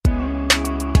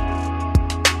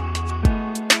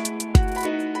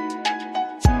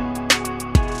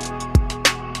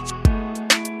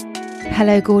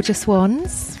Hello, gorgeous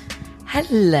ones.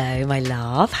 Hello, my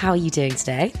love. How are you doing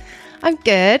today? I'm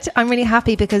good. I'm really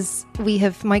happy because we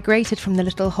have migrated from the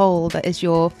little hole that is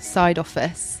your side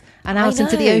office and out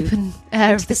into the open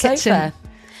air of the kitchen. Sofa.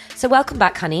 So welcome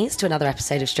back, honeys, to another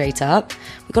episode of Straight Up.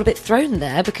 We got a bit thrown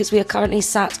there because we are currently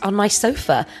sat on my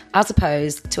sofa as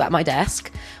opposed to at my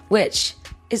desk, which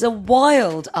is a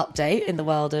wild update in the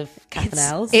world of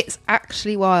Cathanels. It's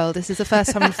actually wild. This is the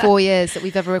first time in 4 years that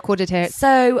we've ever recorded here.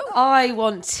 So I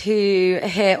want to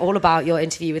hear all about your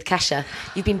interview with Kesha.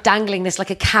 You've been dangling this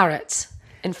like a carrot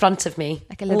in front of me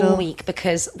all week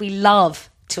because we love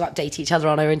to update each other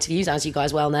on our interviews, as you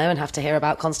guys well know and have to hear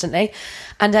about constantly.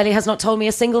 And Ellie has not told me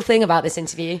a single thing about this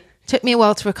interview. Took me a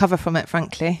while to recover from it,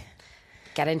 frankly.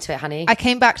 Get into it, honey. I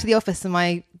came back to the office and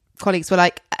my colleagues were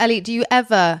like, Ellie, do you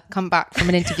ever come back from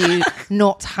an interview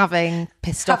not having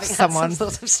pissed off someone? Some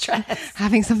sort of stress.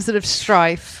 Having some sort of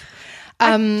strife.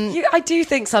 I do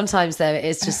think sometimes, though, it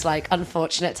is just like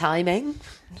unfortunate timing.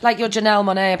 Like your Janelle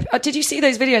Monáe. Oh, did you see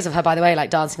those videos of her, by the way,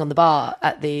 like dancing on the bar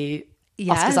at the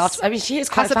Oscars after? I mean, she is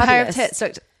quite fabulous. Has a pair of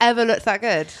tits ever looked that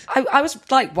good? I was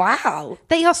like, wow.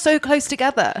 They are so close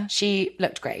together. She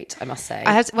looked great, I must say.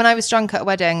 When I was drunk at a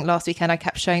wedding last weekend, I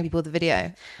kept showing people the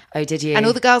video. Oh, did you? And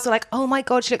all the girls were like, oh my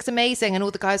God, she looks amazing. And all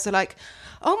the guys were like,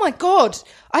 oh my God,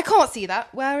 I can't see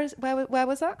that. Where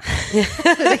was that?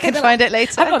 They can find it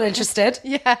later. I'm not interested.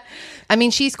 Yeah. I mean,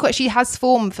 she has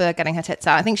form for getting her tits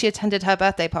out. I think she attended her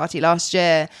birthday party last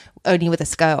year only with a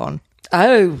skirt on.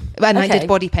 Oh. And I did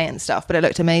body paint and stuff, but it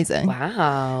looked amazing.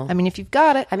 Wow. I mean, if you've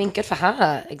got it. I mean, good for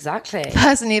her. Exactly.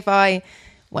 Personally, if I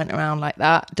went around like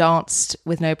that, danced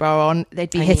with no bra on, they'd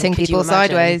be hitting people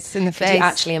sideways in the face. Could you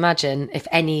actually imagine if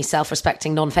any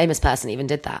self-respecting non-famous person even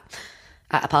did that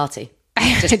at a party?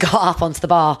 Just got up onto the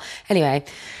bar. Anyway.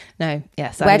 No,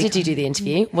 yes. Where did you do the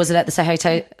interview? Was it at the Soho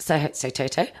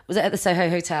Was it at the Soho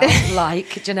Hotel, like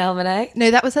Janelle Monáe? No,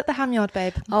 that was at the Ham Yard,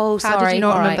 babe. Oh, sorry. How did you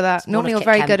not remember that? It's normally you're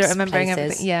very good at remembering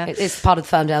everything. Yeah. It's part of the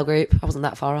Ferndale group. I wasn't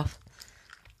that far off.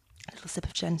 A little sip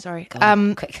of gin, sorry.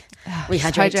 Quick.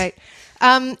 Rehydrate.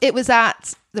 It was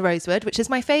at the Rosewood, which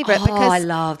is my favourite. Oh, I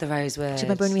love the Rosewood. Do you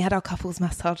remember when we had our couples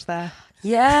massage there?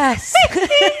 Yes.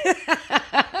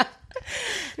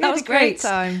 That was great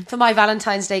time. For my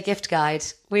Valentine's Day gift guide,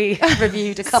 we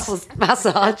reviewed a couple's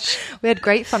massage. We had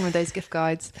great fun with those gift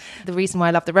guides. The reason why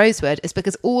I love the Rosewood is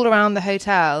because all around the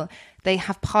hotel, they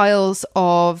have piles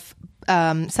of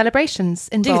celebrations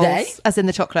in bowls. Do they? As in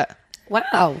the chocolate.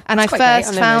 Wow. And I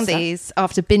first found these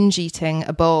after binge eating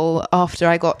a bowl after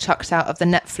I got chucked out of the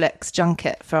Netflix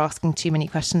junket for asking too many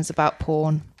questions about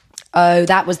porn. Oh,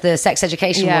 that was the sex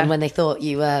education one when they thought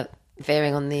you were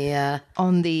veering on the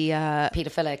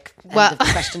paedophilic end of the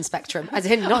question spectrum. As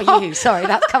in, not you, sorry,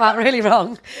 that's come out really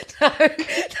wrong. No,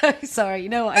 sorry, you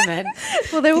know what I meant.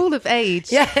 Well, they're all of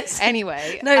age. Yes.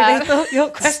 Anyway. No, they thought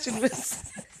your question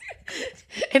was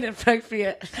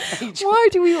inappropriate age. Why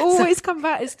do we always come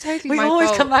back? It's totally my fault. We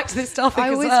always come back to this topic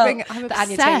as well. I'm the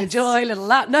Anya Taylor-Joy, little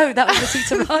lap. No, that was the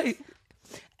Tita Wright.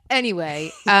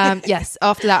 Anyway, yes,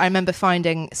 after that, I remember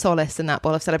finding solace in that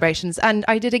bowl of celebrations. And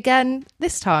I did again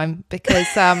this time because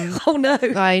oh no,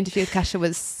 my interview with Kesha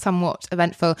was somewhat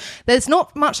eventful. There's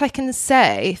not much I can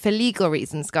say for legal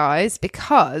reasons, guys,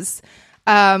 because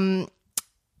Kesha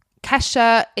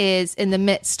is in the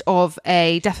midst of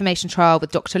a defamation trial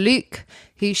with Dr. Luke,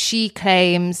 who she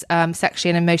claims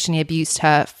sexually and emotionally abused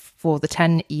her for the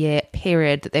 10-year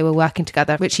period that they were working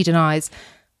together, which she denies.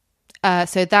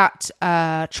 So that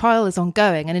trial is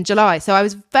ongoing, and in July. So I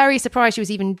was very surprised she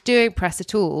was even doing press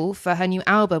at all for her new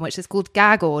album, which is called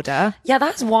Gag Order. Yeah,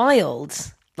 that's wild.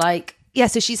 Like, yeah,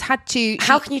 so she's had to...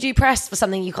 How can you do press for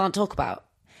something you can't talk about?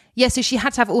 Yeah, so she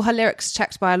had to have all her lyrics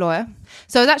checked by a lawyer.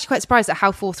 So I was actually quite surprised at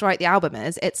how forthright the album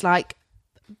is. It's like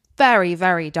very,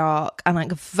 very dark and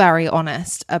like very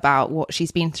honest about what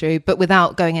she's been through, but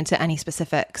without going into any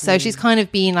specifics. So she's kind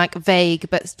of been like vague,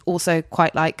 but also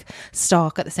quite like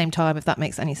stark at the same time, if that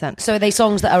makes any sense. So are they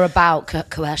songs that are about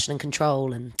coercion and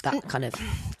control and that kind of...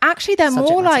 Actually, they're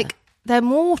more like... They're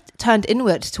more turned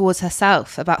inward towards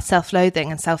herself, about self-loathing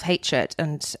and self-hatred,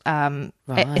 and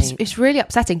it's really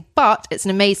upsetting. But it's an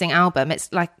amazing album.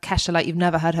 It's like Kesha, like you've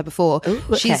never heard her before. Ooh,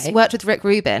 okay. She's worked with Rick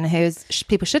Rubin, who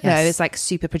people should know is like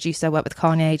super producer. Worked with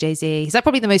Kanye, Jay-Z. He's like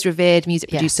probably the most revered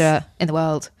music producer in the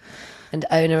world, and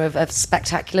owner of a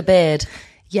spectacular beard.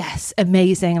 Yes,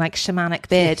 amazing, like shamanic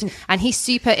beard. And he's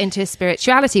super into his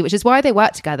spirituality, which is why they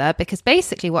work together, because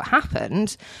basically what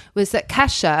happened was that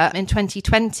Kesha in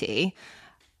 2020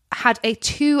 had a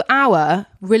 2-hour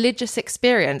religious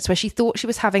experience where she thought she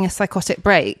was having a psychotic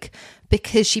break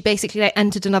because she basically like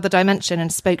entered another dimension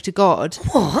and spoke to God.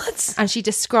 What? And she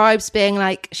describes being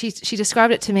like, she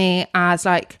described it to me as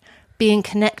like being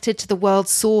connected to the world's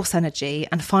source energy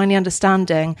and finally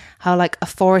understanding how like a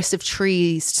forest of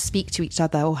trees speak to each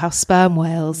other, or how sperm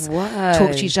whales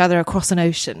talk to each other across an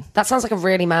ocean. That sounds like a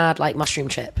really mad like mushroom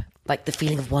trip. Like the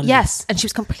feeling of oneness. Yes, and she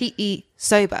was completely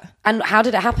sober. And how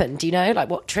did it happen? Do you know? Like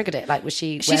what triggered it? Like was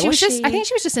she I think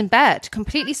she was just in bed,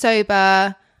 completely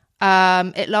sober.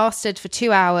 It lasted for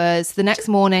 2 hours. The next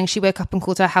morning she woke up and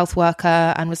called her health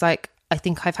worker and was like, I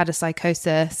think I've had a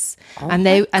psychosis. And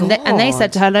they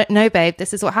said to her, no babe,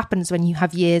 this is what happens when you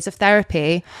have years of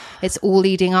therapy. It's all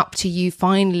leading up to you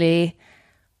finally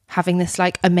having this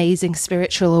like amazing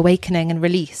spiritual awakening and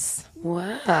release.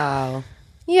 Wow.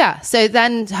 Yeah. So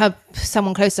then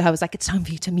someone close to her was like, it's time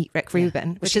for you to meet Rick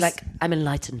Rubin. Which is like, I'm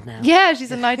enlightened now. Yeah,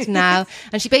 she's enlightened now.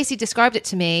 And she basically described it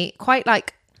to me quite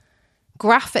like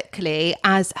graphically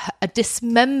as a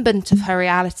dismemberment of her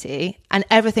reality, and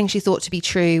everything she thought to be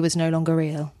true was no longer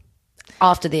real.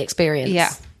 After the experience.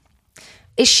 Yeah.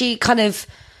 Is she kind of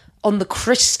on the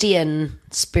Christian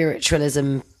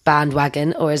spiritualism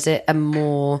bandwagon, or is it a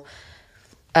more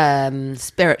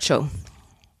spiritual?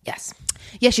 Yes.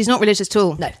 Yeah, she's not religious at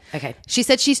all. No. Okay. She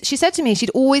said to me she'd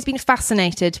always been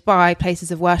fascinated by places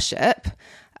of worship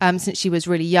since she was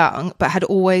really young, but had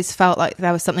always felt like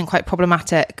there was something quite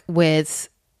problematic with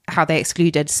how they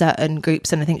excluded certain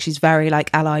groups. And I think she's very like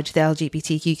allied to the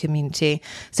LGBTQ community.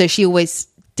 So she always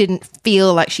didn't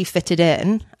feel like she fitted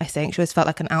in. I think she always felt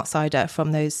like an outsider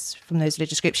from those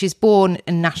religious groups. She's born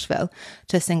in Nashville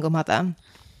to a single mother.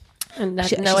 And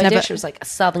no idea she was like a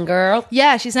Southern girl.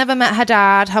 Yeah, she's never met her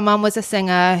dad. Her mum was a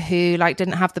singer who like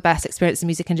didn't have the best experience in the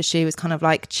music industry, was kind of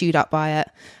like chewed up by it,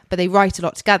 but they write a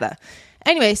lot together.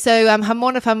 Anyway, so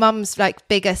one of her mum's like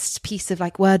biggest piece of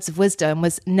like words of wisdom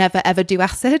was never ever do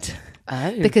acid.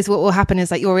 Oh. Because what will happen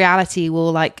is like your reality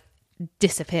will like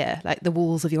disappear, like the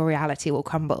walls of your reality will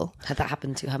crumble. Had that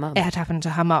happened to her mum? It had happened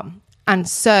to her mum. And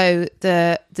so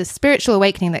the spiritual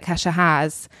awakening that Kesha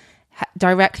has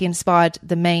directly inspired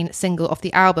the main single of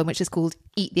the album, which is called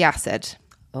Eat the Acid.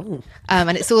 Oh.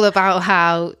 And it's all about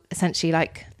how essentially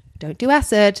like don't do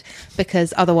acid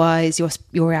because otherwise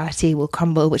your reality will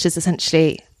crumble, which is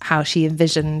essentially how she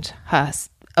envisioned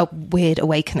a weird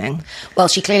awakening. Well,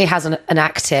 she clearly has an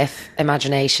active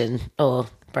imagination or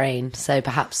brain, so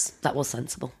perhaps that was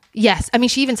sensible. Yes. I mean,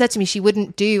 she even said to me she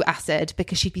wouldn't do acid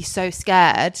because she'd be so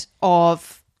scared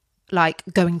of like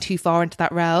going too far into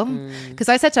that realm. Because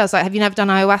I said to her, I was like, have you never done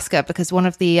ayahuasca? Because one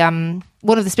of the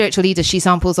spiritual leaders she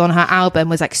samples on her album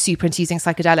was like super into using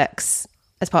psychedelics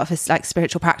as part of his like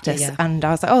spiritual practice. Yeah. And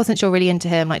I was like, oh, since you're really into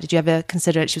him, like, did you ever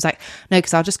consider it? She was like, no,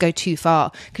 because I'll just go too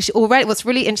far. Because she already, what's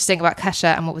really interesting about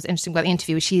Kesha and what was interesting about the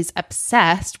interview is she's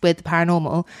obsessed with the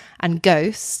paranormal and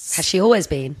ghosts. Has she always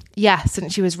been? Yeah,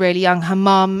 since she was really young. Her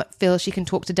mum feels she can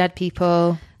talk to dead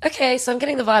people. Okay, so I'm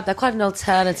getting the vibe. They're quite an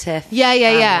alternative.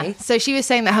 Yeah. So she was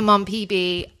saying that her mum,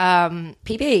 PB,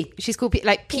 PB. she's called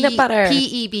like peanut butter.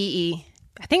 PEBE.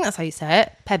 I think that's how you say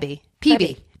it. Pebby.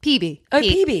 PB. Oh,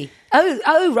 PB.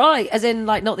 Oh, right. As in,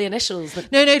 like, not the initials.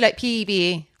 But... No, like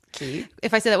PEBE. Cute.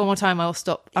 If I say that one more time, I'll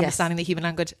stop understanding the human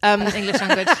language. English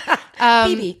language.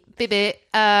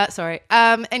 PB. Sorry.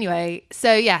 Anyway,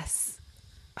 so yes,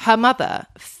 her mother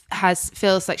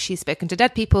feels like she's spoken to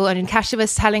dead people. And Kesha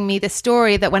was telling me this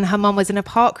story that when her mum was in a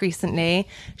park recently,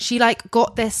 she like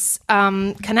got this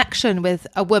connection with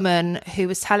a woman who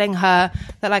was telling her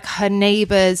that like her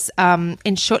neighbour's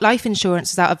life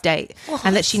insurance was out of date. What?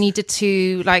 And that she needed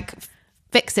to like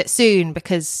fix it soon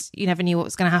because you never knew what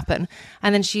was going to happen.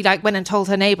 And then she like went and told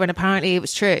her neighbour, and apparently it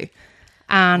was true.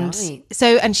 And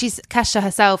Kesha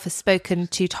herself has spoken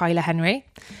to Tyler Henry,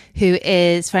 who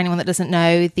is, for anyone that doesn't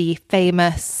know, the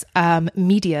famous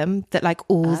medium that like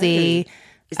all the...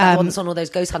 Is that one that's on all those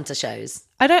ghost hunter shows?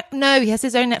 I don't know. He has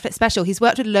his own Netflix special. He's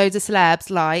worked with loads of celebs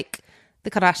like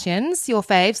the Kardashians, your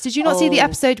faves. Did you not see the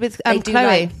episode with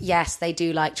Chloe? Yes, they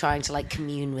do like trying to like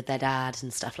commune with their dad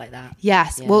and stuff like that.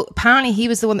 Yes. Yeah. Well, apparently he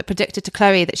was the one that predicted to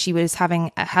Chloe that she was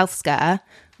having a health scare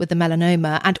with the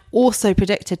melanoma, and also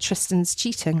predicted Tristan's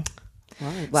cheating.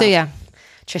 Right. Well, so yeah,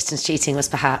 Tristan's cheating was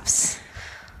perhaps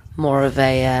more of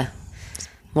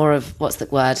what's the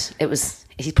word?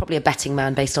 He's probably a betting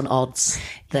man based on odds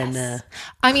than. Yes.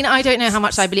 I mean, I don't know how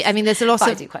much I believe. I mean, there's a lot.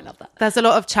 I do quite love that. There's a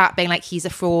lot of chat being like he's a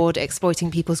fraud,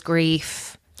 exploiting people's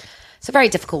grief. It's a very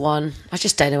difficult one. I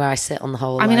just don't know where I sit on the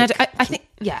whole. I mean, I think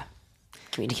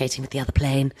communicating with the other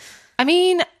plane. I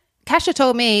mean, Kesha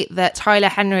told me that Tyler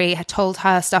Henry had told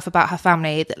her stuff about her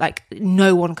family that like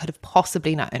no one could have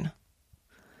possibly known.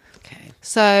 Okay.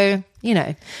 So, you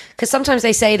know. Because sometimes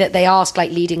they say that they ask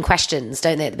like leading questions,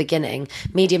 don't they, at the beginning?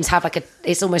 Mediums have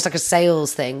it's almost like a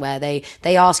sales thing where they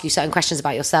ask you certain questions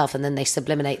about yourself and then they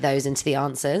subliminate those into the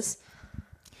answers.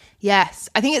 Yes.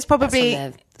 I think it's probably...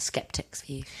 That's from the skeptics'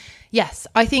 view. Yes.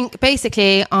 I think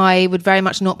basically I would very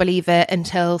much not believe it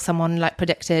until someone like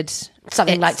predicted...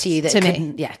 Something like to you that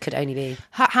to could only be.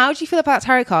 How do you feel about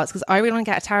tarot cards? Because I really want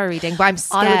to get a tarot reading, but I'm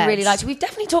scared. I would really like to. We've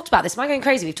definitely talked about this. Am I going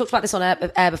crazy? We've talked about this on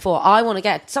air before. I want to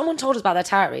get. Someone told us about their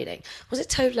tarot reading. Was it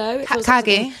Tolo?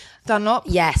 Kagi Dunlop.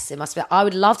 Yes, it must be. I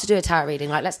would love to do a tarot reading.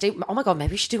 Like, let's do. Oh my god,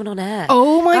 maybe we should do one on air.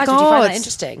 Oh my god, god, would you find that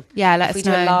interesting? Yeah, let's if we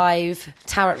do a live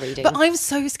tarot reading. But I'm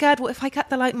so scared. What if I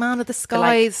get the like man of the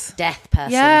skies, like, death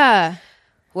person? Yeah.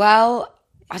 Well,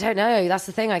 I don't know. That's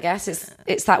the thing, I guess.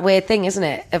 It's that weird thing, isn't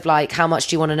it? Of like, how much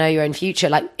do you want to know your own future?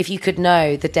 Like, if you could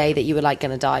know the day that you were like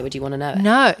going to die, would you want to know it?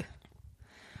 No.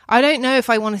 I don't know if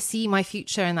I want to see my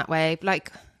future in that way.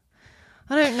 Like,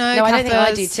 I don't know. No, I don't think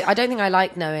I do too. I don't think I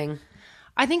like knowing.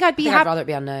 I think I'd rather it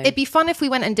be unknown. It'd be fun if we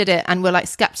went and did it and we're like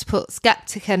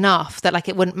skeptic enough that like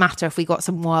it wouldn't matter if we got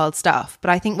some wild stuff. But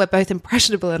I think we're both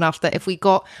impressionable enough that if we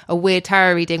got a weird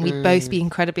tarot reading, we'd both be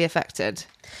incredibly affected.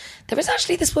 There was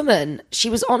actually this woman, she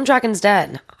was on Dragon's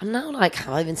Den. I'm now like,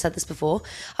 have I even said this before?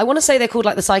 I want to say they're called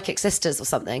like the Psychic Sisters or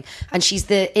something. And she's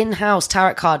the in-house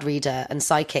tarot card reader and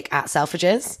psychic at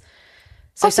Selfridges.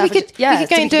 So we could go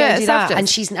and do it at Selfridges. And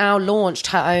she's now launched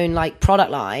her own like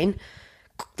product line,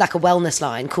 like a wellness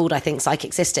line called, I think,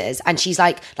 Psychic Sisters. And she's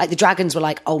like the dragons were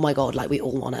like, oh my God, like we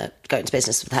all want to go into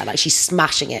business with her. Like she's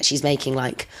smashing it. She's making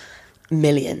like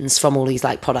millions from all these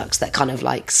like products that kind of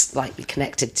like slightly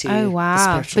connected to the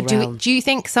spiritual realm. Do you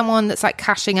think someone that's like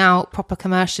cashing out proper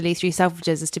commercially through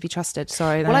Selfridges is to be trusted?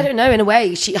 Sorry. Well, I don't know. In a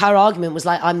way, her argument was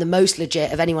like, I'm the most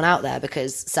legit of anyone out there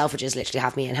because Selfridges literally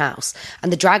have me in-house.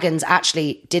 And the dragons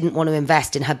actually didn't want to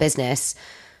invest in her business,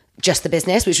 just the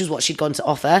business, which was what she'd gone to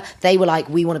offer. They were like,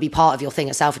 we want to be part of your thing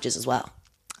at Selfridges as well.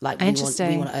 Like we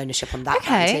want ownership on that.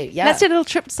 Okay, too. Yeah. Let's do a little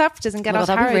trip to Selfridges and get our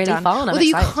tarot really done. Fun. Although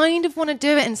you kind of want to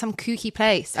do it in some kooky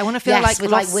place. I want to feel like with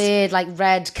like weird like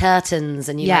red curtains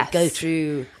and you like go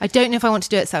through. I don't know if I want to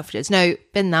do it at Selfridges. No,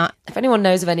 been that. If anyone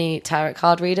knows of any tarot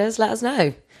card readers, let us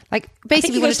know. Like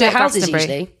basically, you want to do it houses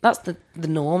usually. That's the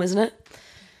norm, isn't it?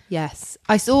 Yes.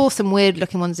 I saw some weird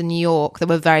looking ones in New York that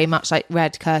were very much like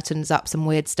red curtains up some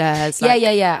weird stairs. Like,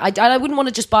 yeah. I wouldn't want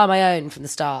to just buy my own from the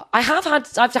start. I've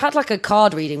had like a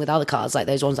card reading with other cards, like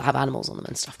those ones that have animals on them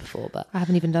and stuff before, but I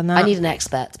haven't even done that. I need an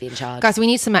expert to be in charge. Guys, we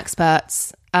need some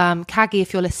experts. Kagi,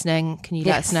 if you're listening, can you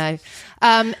let us know?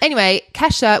 Anyway,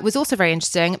 Kesha was also very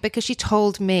interesting because she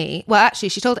told me, well, actually,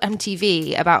 she told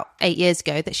MTV about 8 years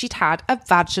ago that she'd had a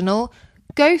vaginal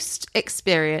ghost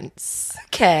experience.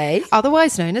 Okay.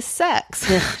 Otherwise known as sex.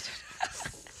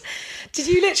 Did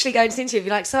you literally go into the interview and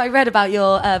be like, so I read about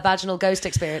your vaginal ghost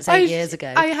experience 8 years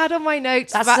ago? I had on my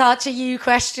notes. That's such a you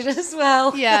question as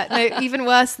well. Yeah, no, even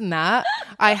worse than that.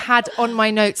 I had on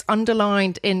my notes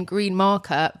underlined in green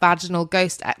marker, vaginal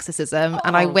ghost exorcism.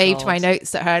 And I waved my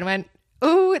notes at her and went,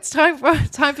 oh, it's time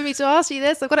for me to ask you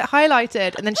this. I've got it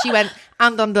highlighted. And then she went,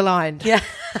 and underlined. Yeah.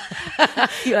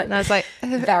 And I was like...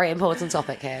 Very important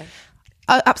topic here.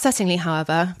 Upsettingly,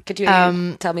 however. Could you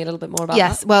tell me a little bit more about that?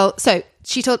 Yes. Well, so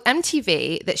she told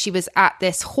MTV that she was at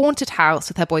this haunted house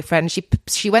with her boyfriend.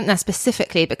 She went there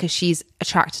specifically because she's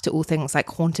attracted to all things like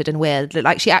haunted and weird.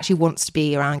 Like she actually wants to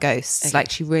be around ghosts. Okay.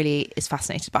 Like she really is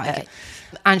fascinated by it.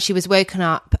 And she was woken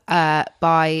up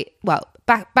by, well,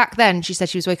 back then she said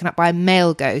she was woken up by a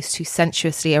male ghost who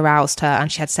sensuously aroused her,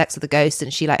 and she had sex with the ghost,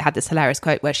 and she like had this hilarious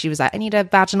quote where she was like, I need a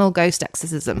vaginal ghost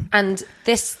exorcism. And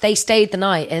they stayed the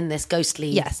night in this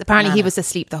ghostly apparently he was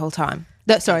asleep the whole time.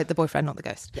 Sorry, the boyfriend, not the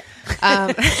ghost.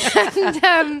 Yeah.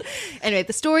 Anyway,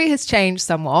 the story has changed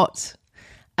somewhat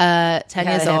 10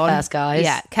 years on. First, guys.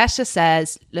 Yeah, Kesha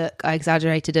says, look, I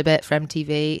exaggerated a bit for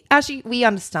MTV. Actually, we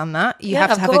understand that. You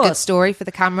have to have a good story for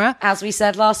the camera. As we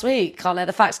said last week, can't let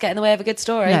the facts get in the way of a good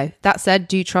story. No, that said,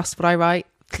 do trust what I write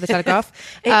for the Telegraph.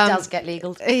 It does get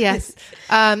legal. Yes.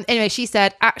 Anyway, she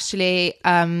said, actually,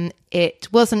 it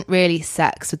wasn't really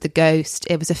sex with the ghost.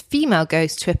 It was a female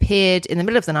ghost who appeared in the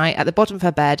middle of the night at the bottom of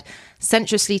her bed,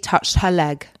 sensuously touched her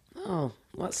leg. Oh,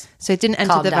 what's... So it didn't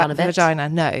enter the vagina,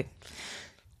 no.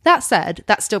 That said,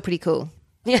 that's still pretty cool.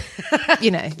 Yeah.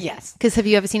 You know. Yes. Because have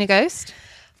you ever seen a ghost?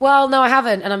 Well, no, I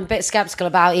haven't. And I'm a bit sceptical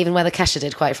about even whether Kesha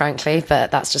did, quite frankly.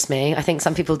 But that's just me. I think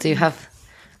some people do have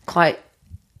quite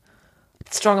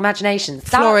strong imaginations.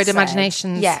 Florid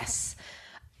imaginations. Yes.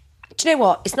 Do you know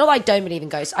what? It's not that I don't believe in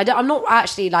ghosts. I'm not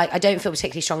actually like, I don't feel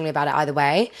particularly strongly about it either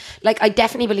way. Like, I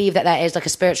definitely believe that there is like a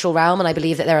spiritual realm, and I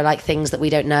believe that there are like things that we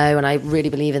don't know. And I really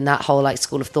believe in that whole like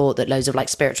school of thought that loads of like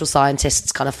spiritual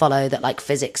scientists kind of follow, that like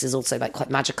physics is also like quite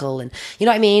magical. And you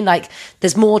know what I mean? Like,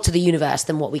 there's more to the universe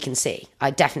than what we can see.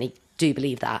 I definitely do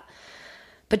believe that.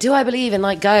 But do I believe in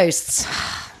like ghosts?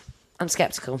 I'm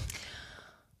skeptical.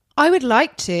 I would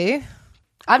like to.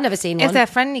 I've never seen one. Is there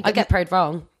friendly? I get prayed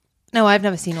wrong. No, I've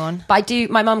never seen one. But I do.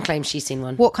 My mum claims she's seen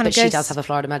one. What kind of ghost? She does ghosts? have a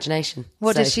florid imagination.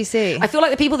 What does she see? I feel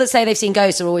like the people that say they've seen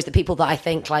ghosts are always the people that I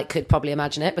think like could probably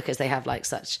imagine it, because they have like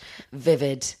such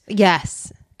vivid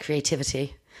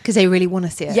creativity. Because they really want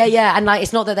to see it. Yeah. And like,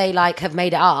 it's not that they like have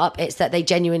made it up. It's that they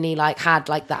genuinely like had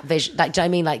like that vision. Like, do you know what I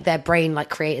mean? Like, their brain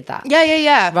like created that.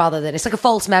 Yeah. Rather than, it's like a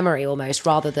false memory almost,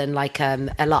 rather than like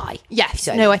a lie. Yes.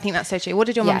 No, I think that's so true. What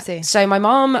did your mum see? So my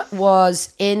mum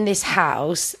was in this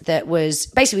house that was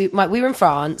basically, we were in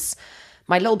France.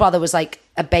 My little brother was like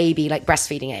a baby, like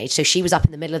breastfeeding age. So she was up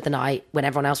in the middle of the night when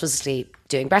everyone else was asleep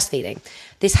doing breastfeeding.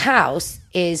 This house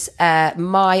is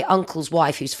my uncle's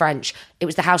wife, who's French. It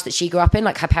was the house that she grew up in,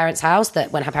 like her parents' house,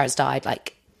 that when her parents died,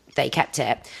 like they kept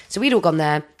it. So we'd all gone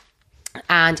there.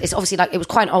 And it's obviously like, it was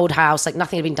quite an old house. Like,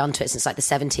 nothing had been done to it since like the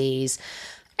 70s.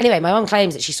 Anyway, my mum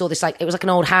claims that she saw this, like, it was like an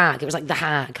old hag. It was like the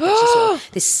hag.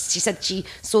 She said she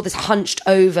saw this hunched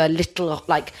over little,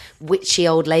 like, witchy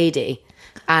old lady,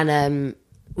 and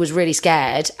was really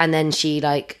scared. And then she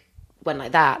like went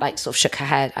like that, like sort of shook her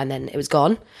head, and then it was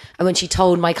gone. And when she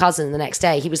told my cousin the next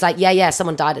day, he was like, yeah,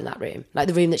 someone died in that room. Like,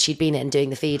 the room that she'd been in doing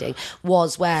the feeding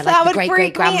was where like the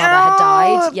great-great-grandmother had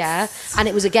died. Yeah. And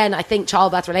it was, again, I think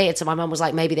childbirth related. So my mum was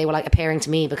like, maybe they were like appearing to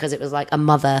me because it was like a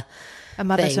mother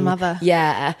thing. To mother.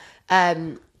 Yeah.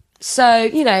 So,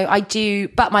 you know, I do,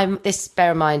 but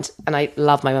bear in mind, and I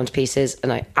love my mum to pieces,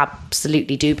 and I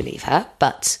absolutely do believe her,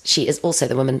 but she is also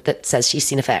the woman that says she's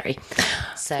seen a fairy.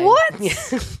 So, what? Yeah.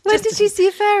 Where did she see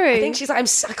a fairy? I think she's like,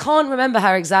 I can't remember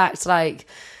her exact, like,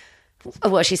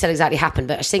 what she said exactly happened,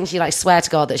 but I think she like swear to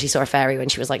God that she saw a fairy when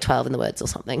she was like 12 in the woods or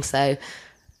something. So,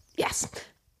 yes.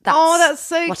 That's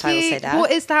so what cute. I will say there. What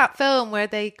is that film where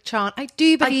they chant, I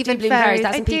do believe in fairies?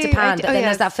 That's in Peter Pan. But then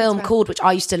there's that film called, which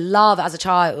I used to love as a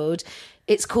child.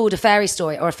 It's called A Fairy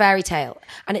Story or A Fairy Tale.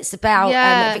 And it's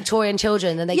about Victorian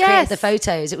children, and they created the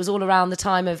photos. It was all around the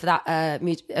time of that,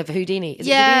 of Houdini. Is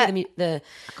it Houdini? I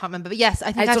can't remember, but yes,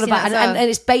 I think it's I've all seen about, that and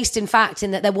it's based in fact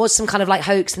in that there was some kind of like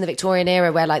hoax in the Victorian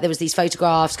era where like there was these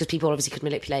photographs, because people obviously could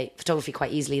manipulate photography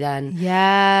quite easily then.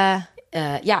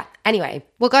 Anyway,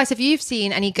 well, guys, if you've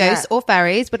seen any ghosts or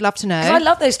fairies, would love to know. I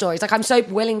love those stories. Like, I'm so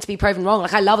willing to be proven wrong.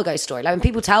 Like, I love a ghost story. Like, when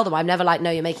people tell them, I'm never like,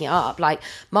 no, you're making it up. Like,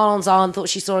 Marlon's aunt thought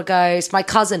she saw a ghost. My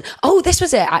cousin, this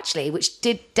was it actually, which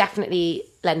did definitely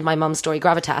lend my mum's story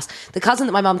gravitas. The cousin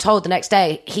that my mum told the next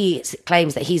day, he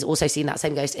claims that he's also seen that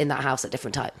same ghost in that house at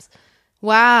different times.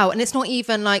 Wow. And it's not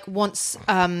even like once,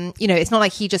 it's not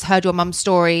like he just heard your mum's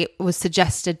story, was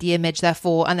suggested the image,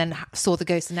 therefore, and then saw the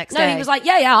ghost the next day. No, he was like,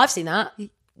 yeah, I've seen that.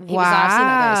 He was like, I've seen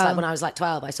that ghost. Like, when I was like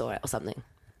 12, I saw it or something.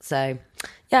 So,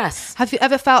 yes. Have you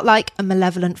ever felt like a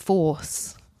malevolent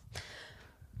force?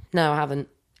 No, I haven't.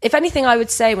 If anything, I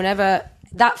would say whenever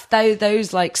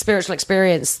those like spiritual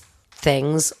experience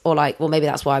things, or like, well, maybe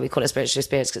that's why we call it spiritual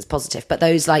experience, because it's positive, but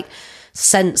those like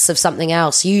sense of something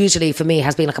else usually for me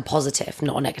has been like a positive,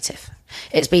 not a negative.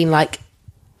 It's been like,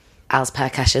 as per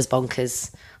Kesha's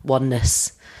bonkers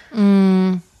oneness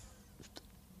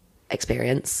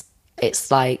experience,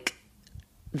 it's like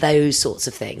those sorts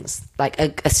of things, like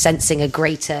a sensing a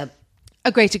greater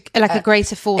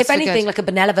force, if anything, like a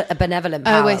benevolent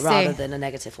power rather than a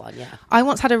negative one. Yeah, I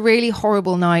once had a really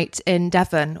horrible night in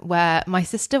Devon where my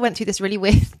sister went through this really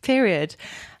weird period.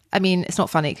 I mean, it's not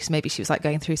funny because maybe she was like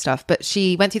going through stuff, but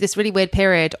she went through this really weird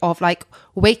period of like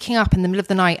waking up in the middle of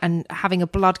the night and having a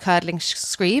blood curdling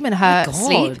scream in her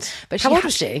sleep. But how old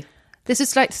was she? This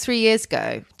was like 2 years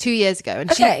ago.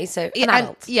 And so an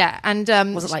adult. And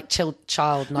was it like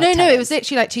child night? No, it was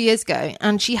literally like 2 years ago,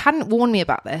 and she hadn't warned me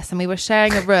about this. And we were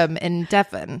sharing a room in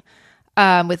Devon.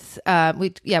 We'd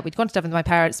gone to Devon with my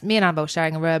parents. Me and Amber were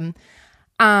sharing a room,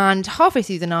 and halfway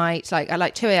through the night, like at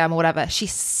like 2 a.m. or whatever, she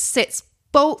sits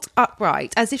bolt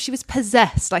upright as if she was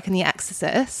possessed, like in The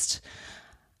Exorcist.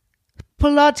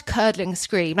 Blood curdling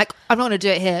scream. Like, I'm not going to do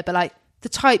it here, but like the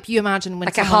type you imagine when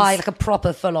like a high, like a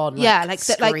proper full on, that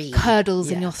like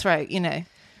curdles in your throat, you know. And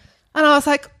I was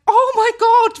like, oh my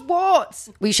God, what?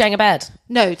 Were you sharing a bed?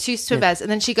 No, 2 twin beds.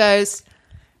 And then she goes,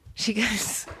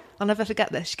 I'll never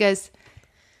forget this. She goes,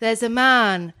 there's a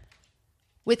man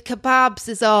with kebabs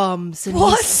as arms, and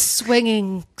he's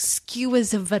swinging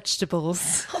skewers of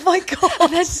vegetables. Oh my God.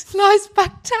 And then lies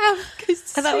back down.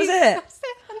 And that was it?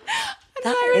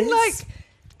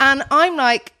 And I'm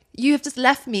like, you have just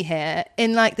left me here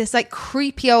in like this like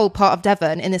creepy old part of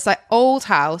Devon in this like old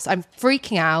house. I'm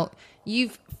freaking out.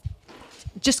 You've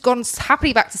just gone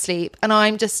happily back to sleep and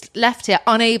I'm just left here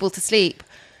unable to sleep.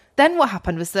 Then what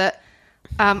happened was that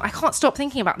I can't stop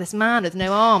thinking about this man with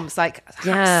no arms, like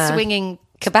swinging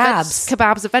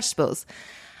kebabs of vegetables.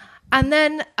 And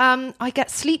then I get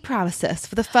sleep paralysis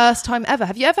for the first time ever.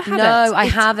 Have you ever had it? No, I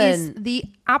haven't. It's the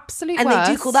absolute worst. worst.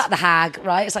 They do call that the hag,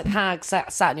 right? It's like the hag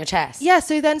sat on your chest. Yeah,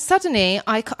 so then suddenly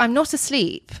I'm not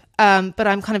asleep, but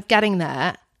I'm kind of getting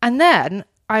there. And then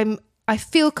I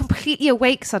feel completely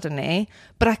awake suddenly,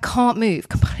 but I can't move,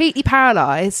 completely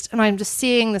paralysed. And I'm just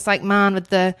seeing this like man with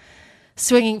the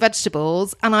swinging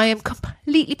vegetables and I am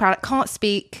completely paralysed, can't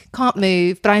speak, can't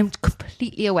move, but I'm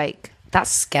completely awake. That's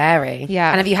scary. Yeah.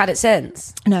 And have you had it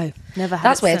since? No, never had it.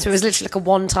 That's weird. Since. So it was literally like a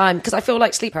one time, because I feel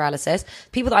like sleep paralysis,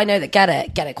 people that I know that get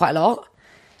it quite a lot.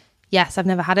 Yes, I've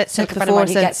never had it. So like a friend of mine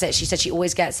who gets it, she said she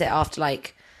always gets it after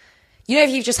like, you know, if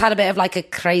you've just had a bit of like a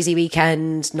crazy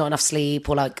weekend, not enough sleep,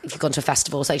 or like if you've gone to a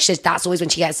festival. So she says that's always when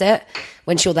she gets it,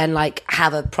 when she'll then like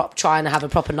try and have a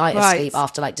proper night of sleep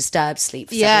after like disturbed sleep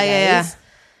for several days. Yeah.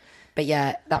 But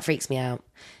yeah, that freaks me out.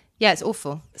 Yeah, it's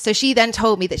awful. So she then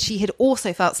told me that she had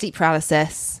also felt sleep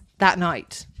paralysis that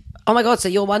night. Oh my God, so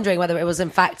you're wondering whether it was in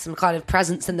fact some kind of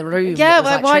presence in the room. Yeah,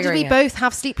 well, why did we both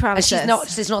have sleep paralysis? And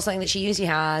it's not something that she usually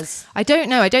has. I don't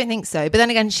know, I don't think so. But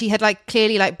then again, she had like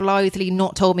clearly like blithely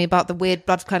not told me about the weird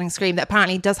blood-curdling scream that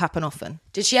apparently does happen often.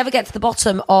 Did she ever get to the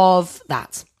bottom of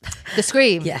that? The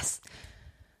scream? Yes.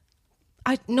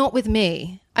 Not with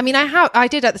me. I mean, I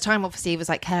did at the time, obviously, was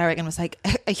like caring and was like,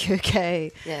 are you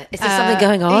okay? Yeah. Is there something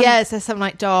going on? Yeah, is there something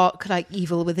like dark, like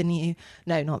evil within you?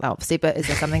 No, not that obviously, but is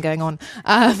there something going on?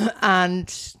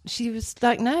 And she was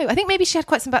like, no. I think maybe she had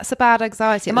quite some bad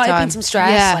anxiety at the time. It might have been some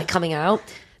stress, like coming out.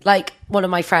 Like one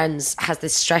of my friends has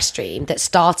this stress dream that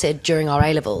started during our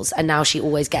A-levels and now she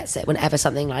always gets it whenever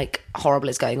something like horrible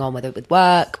is going on, whether with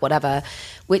work, whatever,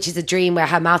 which is a dream where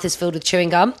her mouth is filled with chewing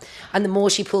gum and the more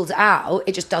she pulls it out,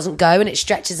 it just doesn't go and it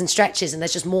stretches and stretches and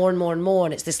there's just more and more and more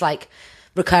and it's this like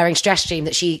recurring stress dream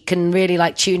that she can really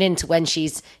like tune into when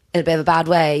she's in a bit of a bad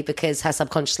way because her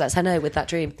subconscious lets her know with that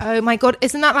dream. Oh my God,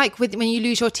 isn't that like when you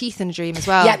lose your teeth in a dream as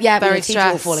well? Yeah, very your teeth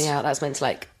are all falling out. That's meant to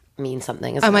like mean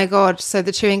something, isn't it? Oh my God, so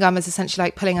the chewing gum is essentially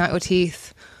like pulling out your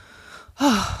teeth.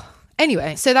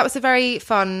 Anyway, so that was a very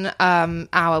fun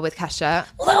hour with Kesha.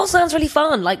 Well, that all sounds really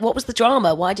fun. Like, what was the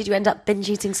drama? Why did you end up binge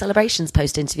eating celebrations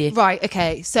post-interview? Right,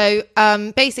 okay. So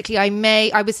basically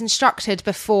I was instructed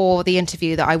before the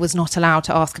interview that I was not allowed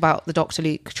to ask about the Dr.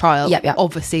 Luke trial. Yep.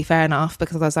 Obviously, fair enough,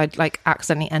 because otherwise I'd like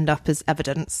accidentally end up as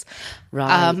evidence.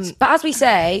 Right. But as we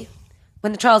say,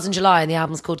 when the trial's in July and the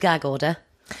album's called Gag Order,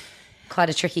 quite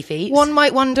a tricky feat. One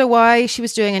might wonder why she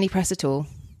was doing any press at all.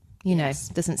 You know,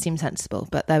 doesn't seem sensible,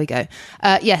 but there we go.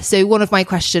 So one of my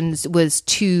questions was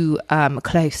too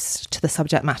close to the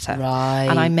subject matter. Right.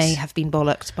 And I may have been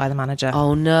bollocked by the manager.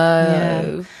 Oh,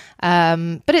 no.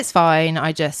 Yeah. But it's fine.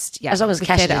 I just, as long as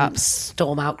Kesha didn't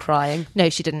storm out crying. No,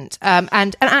 she didn't.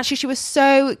 And actually, she was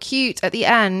so cute at the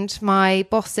end. My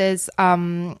boss's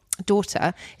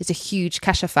daughter is a huge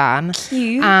Kesha fan.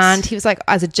 Cute. And he was like,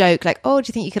 as a joke, like, oh, do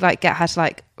you think you could like get her to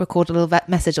like record a little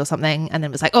message or something? And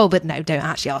then was like, oh, but no, don't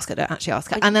actually ask her.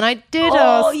 And then I did ask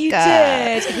her. Oh, you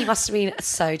did. He must have been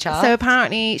so chuffed. So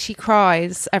apparently she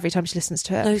cries every time she listens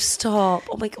to it. No, stop.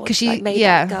 Oh my God. Because she like made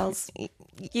that girls.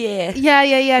 Yeah.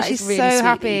 Yeah. That She's really so sweet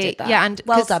happy. that you did that. Yeah, and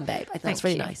well done, babe. I think that's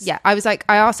really nice. Yeah, I was like,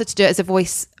 I asked her to do it as a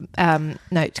voice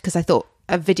note because I thought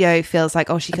a video feels like,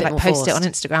 oh, she could like post it on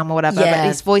Instagram or whatever. Yeah. But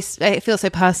these voice, it feels so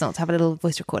personal to have a little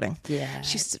voice recording. Yeah.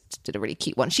 She did a really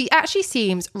cute one. She actually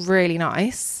seems really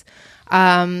nice.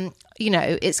 You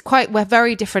know, we're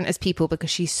very different as people because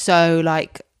she's so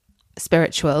like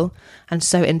spiritual and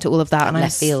so into all of that, and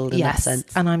left field in that sense.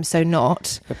 And I'm so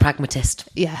not. A pragmatist.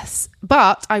 Yes,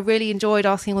 but I really enjoyed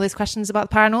asking all those questions about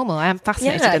the paranormal. I am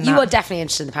fascinated in that. You are definitely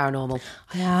interested in the paranormal.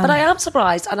 I am. But I am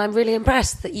surprised and I'm really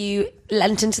impressed that you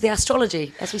lent into the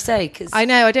astrology, as we say, because I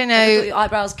don't know, I thought your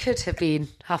eyebrows could have been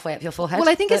halfway up your forehead. Well,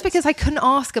 I think it's because I couldn't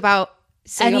ask about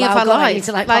any of her I life. need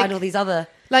to find all these other.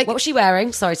 What was she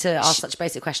wearing? Sorry to ask such a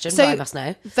basic question, but I must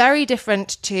know. Very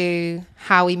different to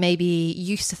how we maybe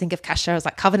used to think of Kesha as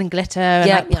like covered in glitter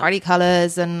and party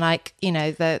colours and like, you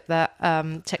know,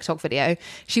 the TikTok video.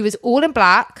 She was all in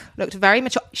black, looked very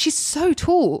mature. She's so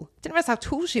tall. Didn't realise how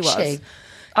tall she was.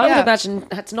 I would imagine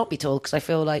had to not be tall because I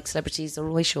feel like celebrities are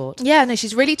always short. Yeah, no,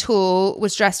 she's really tall,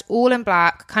 was dressed all in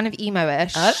black, kind of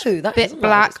emo-ish. Oh, that bit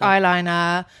black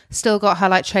eyeliner, still got her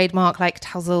like trademark like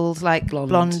tousled like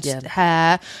blonde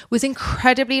hair, was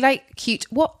incredibly like cute.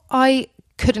 What I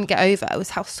couldn't get over was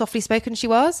how softly spoken she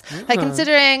was. Like,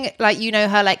 considering, like, you know,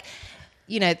 her, like,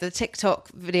 you know, the TikTok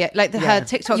video, like her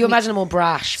TikTok. You imagine a more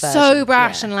brash version. So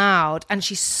brash and loud. And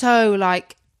she's so,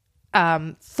 like,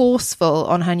 forceful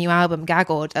on her new album, Gag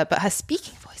Order. But her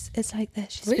speaking voice is like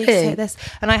this. She speaks like this.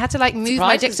 And I had to, like, move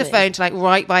my dictaphone to, like,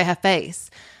 right by her face.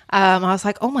 I was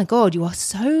like, oh my God, you are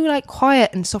so, like,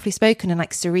 quiet and softly spoken and,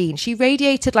 like, serene. She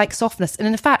radiated, like, softness. And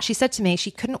in fact, she said to me she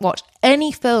couldn't watch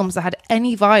any films that had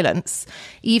any violence,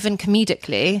 even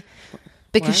comedically,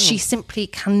 because she simply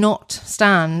cannot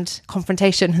stand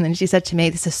confrontation. And then she said to me,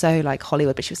 this is so, like,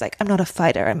 Hollywood, but she was like, I'm not a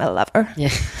fighter, I'm a lover.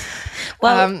 Yeah.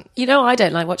 Well, you know, I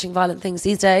don't like watching violent things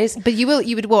these days. But you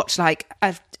would watch, like,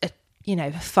 a you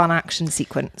know, fun action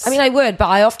sequence. I mean, I would, but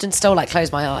I often still, like,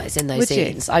 close my eyes in those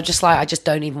scenes. I just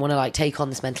don't even want to, like, take on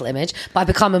this mental image. But I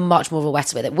become much more of a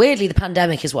wet with it. Weirdly, the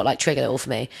pandemic is what, like, triggered it all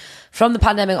for me. From the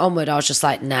pandemic onward, I was just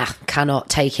like, nah, cannot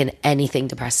take in anything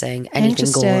depressing,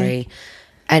 anything gory,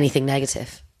 anything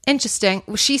negative. Interesting.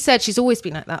 Well, she said she's always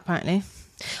been like that, apparently.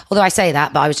 Although I say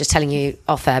that, but I was just telling you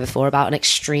off air before about an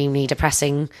extremely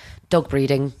depressing dog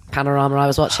breeding panorama I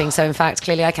was watching. So in fact,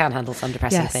 clearly I can handle some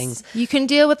depressing things. You can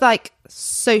deal with, like,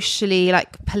 socially,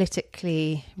 like,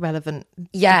 politically relevant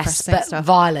but stuff.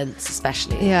 Violence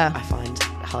especially, I find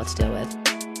hard to deal with.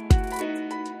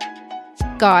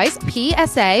 Guys,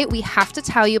 PSA, we have to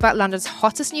tell you about London's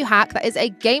hottest new hack that is a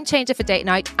game changer for date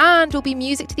night and will be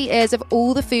music to the ears of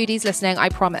all the foodies listening, I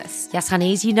promise. Yes,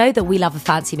 honeys, you know that we love a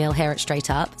fancy meal here at Straight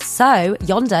Up. So,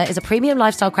 Yonder is a premium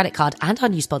lifestyle credit card and our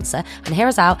new sponsor. And hear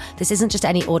us out, this isn't just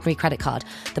any ordinary credit card.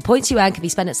 The points you earn can be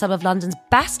spent at some of London's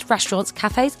best restaurants,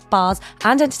 cafes, bars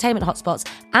and entertainment hotspots.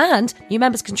 And new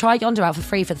members can try Yonder out for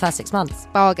free for the first 6 months.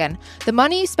 Bargain. The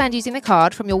money you spend using the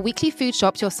card from your weekly food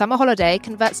shop to your summer holiday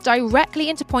converts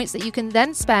directly into points that you can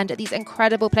then spend at these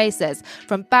incredible places,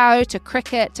 from Bow to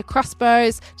Cricket to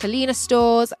Crossbows to Lena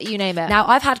stores, you name it. Now,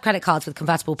 I've had credit cards with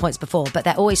convertible points before, but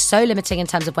they're always so limiting in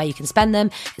terms of where you can spend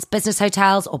them. It's business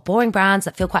hotels or boring brands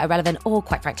that feel quite irrelevant or,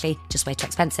 quite frankly, just way too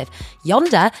expensive.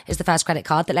 Yonder is the first credit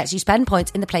card that lets you spend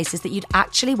points in the places that you'd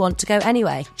actually want to go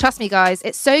anyway. Trust me, guys,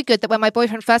 it's so good that when my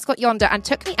boyfriend first got Yonder and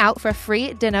took me out for a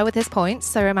free dinner with his points,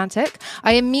 so romantic,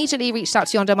 I immediately reached out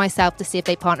to Yonder myself to see if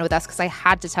they partner with us because I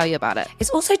had to tell you about it. It's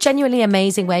also genuinely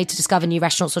amazing way to discover new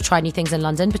restaurants or try new things in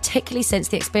London, particularly since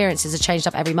the experiences are changed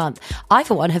up every month. I,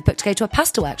 for one, have booked to go to a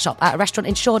pasta workshop at a restaurant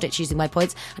in Shoreditch using my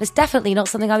points, and it's definitely not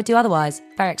something I would do otherwise.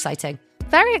 Very exciting.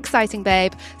 Very exciting,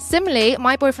 babe. Similarly,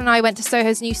 my boyfriend and I went to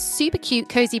Soho's new super cute,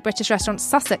 cozy British restaurant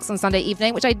Sussex on Sunday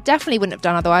evening, which I definitely wouldn't have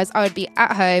done otherwise. I would be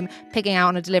at home, pigging out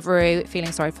on a Deliveroo,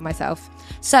 feeling sorry for myself.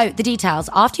 So, the details.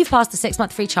 After you've passed the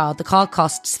 6-month free trial, the card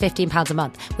costs £15 a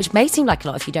month, which may seem like a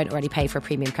lot if you don't already pay for a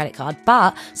premium credit card,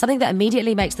 but something that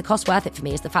immediately makes the cost worth it for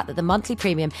me is the fact that the monthly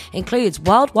premium includes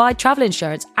worldwide travel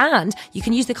insurance, and you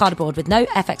can use the card abroad with no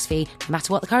FX fee, no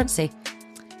matter what the currency.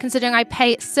 Considering I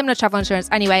pay similar travel insurance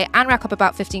anyway and rack up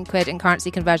about 15 quid in currency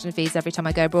conversion fees every time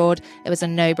I go abroad, it was a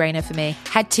no-brainer for me.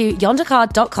 Head to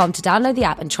yondercard.com to download the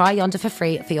app and try Yonder for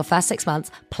free for your first 6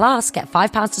 months, plus get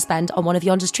 £5 to spend on one of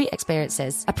Yonder's treat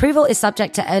experiences. Approval is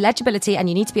subject to eligibility and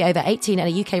you need to be over 18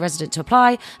 and a UK resident to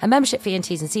apply. A membership fee and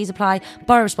T's and C's apply.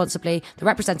 Borrow responsibly. The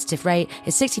representative rate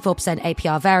is 64%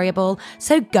 APR variable.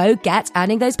 So go get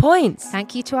earning those points.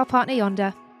 Thank you to our partner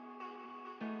Yonder.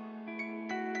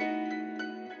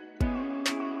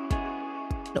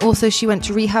 Also, she went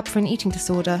to rehab for an eating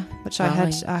disorder, which I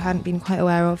hadn't been quite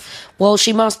aware of. Well,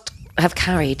 she must have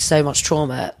carried so much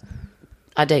trauma.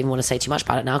 I don't even want to say too much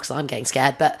about it now because I'm getting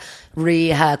scared. But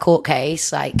her court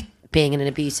case, like being in an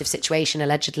abusive situation,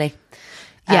 allegedly.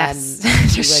 Yes,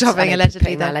 just shoving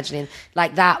allegedly. Allegedly,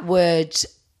 like that would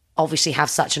obviously have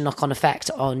such a knock-on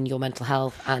effect on your mental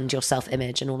health and your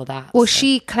self-image and all of that. Well,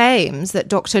 she claims that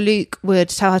Dr. Luke would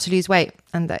tell her to lose weight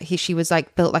and that she was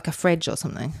like built like a fridge or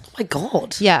something. Oh my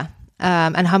God. Yeah.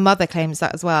 And her mother claims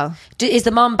that as well. Is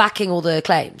the mum backing all the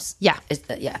claims? Yeah.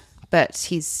 Yeah. But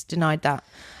he's denied that.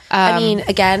 I mean,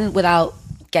 again, without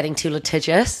getting too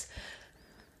litigious,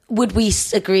 would we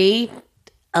agree,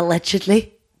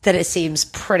 allegedly, that it seems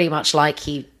pretty much like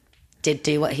he did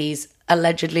do what he's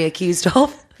allegedly accused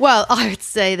of? Well, I would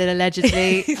say that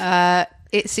allegedly,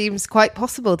 it seems quite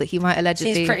possible that he might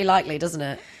allegedly... Seems pretty likely, doesn't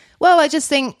it? Well, I just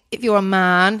think if you're a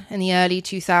man in the early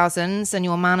 2000s and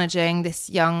you're managing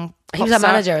this young... He was a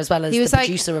manager as well as the like,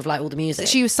 producer of like all the music.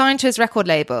 She was signed to his record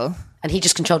label. And he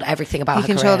just controlled everything about her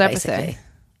career, controlled everything. Basically.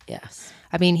 Yes.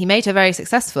 I mean, he made her very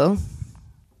successful.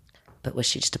 But was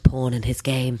she just a pawn in his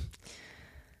game?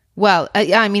 Well,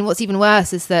 yeah, I mean, what's even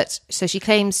worse is that, so she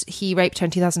claims he raped her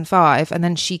in 2005 and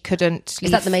then she couldn't leave.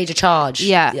 Is that the major charge?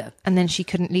 Yeah. And then she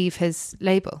couldn't leave his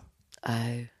label.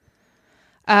 Oh.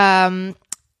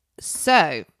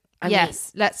 So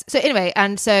so anyway,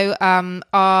 and so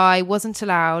I wasn't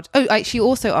allowed. She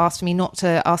also asked me not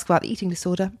to ask about the eating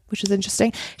disorder, which was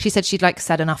interesting. She said she'd like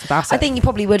said enough about it. I think you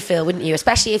probably would feel, wouldn't you?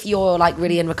 Especially if you're like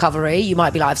really in recovery, you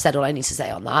might be like, I've said all I need to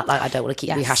say on that. Like, I don't want to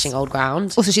keep rehashing old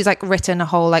ground. Also, she's like written a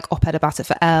whole like op-ed about it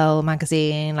for Elle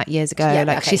magazine like years ago. Yeah,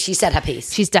 like okay. She said her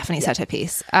piece. She's definitely said her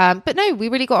piece. But no, we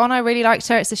really got on. I really liked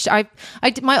her. It's my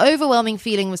overwhelming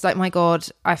feeling was like, my God,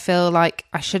 I feel like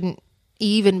I shouldn't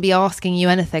even be asking you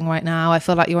anything right now. I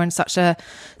feel like you're in such a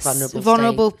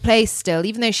vulnerable place still,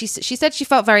 even though she said she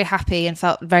felt very happy and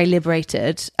felt very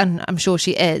liberated, and I'm sure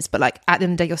she is, but like at the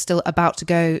end of the day you're still about to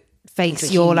go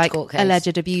face your like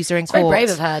alleged abuser in court. It's very brave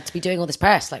of her to be doing all this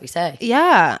press, like we say.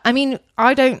 Yeah, I mean,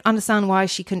 I don't understand why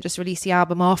she couldn't just release the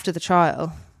album after the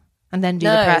trial and then do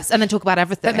the press and then talk about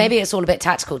everything. But maybe it's all a bit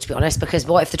tactical, to be honest, because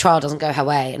what if the trial doesn't go her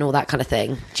way and all that kind of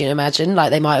thing? Do you imagine? Like,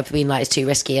 they might have been like, it's too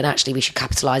risky, and actually we should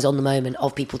capitalise on the moment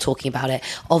of people talking about it,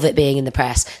 of it being in the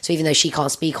press. So even though she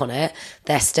can't speak on it,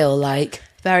 they're still like...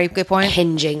 Very good point.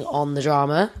 ...hinging on the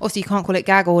drama. Also, you can't call it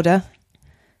gag order.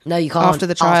 No, you can't. After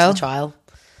the trial.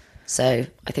 So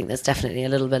I think there's definitely a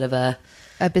little bit of a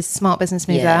smart business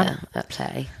move there. At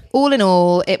play. All in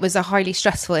all, it was a highly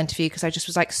stressful interview because I just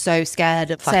was like so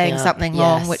scared of saying something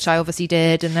wrong, which I obviously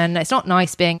did. And then it's not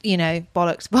nice being,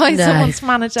 bollocked by someone's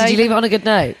manager. Did you leave it on a good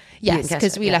note? Yes,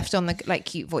 because we left on the like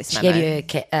cute voice memo. She gave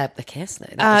you a kiss?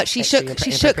 No, she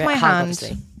shook my hand.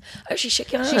 Obviously. Oh, she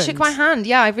shook your hand? She shook my hand.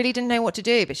 Yeah, I really didn't know what to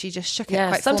do, but she just shook it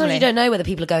quite sometimes formally. You don't know whether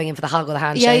people are going in for the hug or the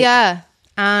handshake. Yeah.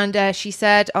 And she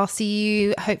said, I'll see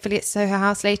you hopefully at Soho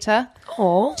House later.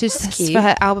 Oh, just for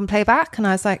her album playback. And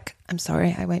I was like, I'm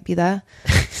sorry, I won't be there.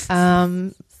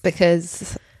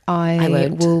 Because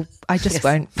I just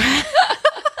won't.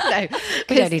 No,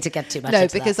 we don't need to get too much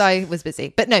into because that. I was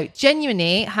busy. But no,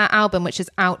 genuinely, her album, which is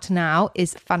out now,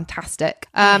 is fantastic.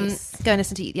 Go and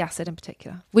listen to Eat the Acid in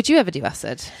particular. Would you ever do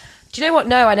acid? Do you know what?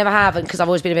 No, I never have, because I've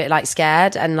always been a bit like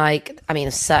scared, and like, I mean,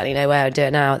 there's certainly no way I'd do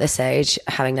it now at this age,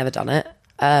 having never done it.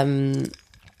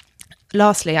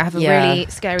 Lastly, I have a really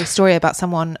scary story about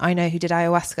someone I know who did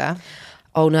ayahuasca.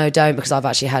 Oh no, don't, because I've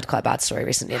actually heard quite a bad story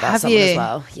recently about someone as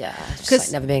well. Yeah, just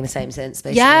like never being the same since,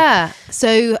 basically. Yeah,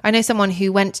 so I know someone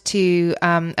who went to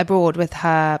abroad with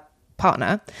her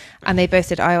partner, and they both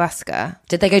did ayahuasca.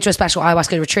 Did they go to a special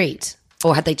ayahuasca retreat?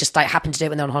 Or had they just like happened to do it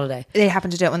when they're on holiday? They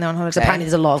happened to do it when they're on holiday. So apparently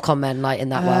there's a lot of con men like in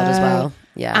that world as well.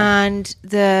 Yeah. And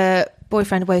the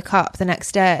boyfriend woke up the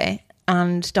next day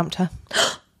and dumped her.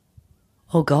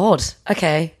 Oh God.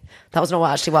 Okay. That was not what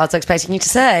I was expecting you to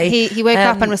say. He woke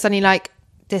up and was suddenly like,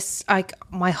 this, like,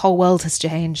 my whole world has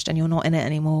changed and you're not in it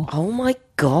anymore. Oh my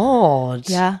God.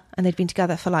 Yeah. And they'd been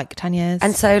together for like 10 years.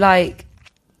 And so like,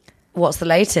 what's the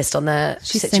latest on their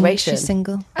situation? She's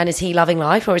single. And is he loving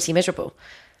life or is he miserable?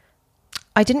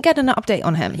 I didn't get an update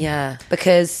on him. Yeah,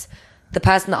 because the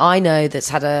person that I know that's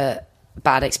had a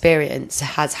bad experience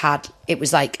it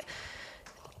was like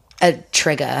a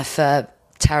trigger for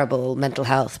terrible mental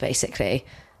health, basically.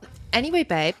 Anyway,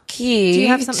 babe, cute. Do you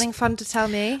have something fun to tell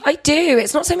me? I do.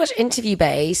 It's not so much interview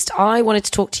based. I wanted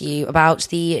to talk to you about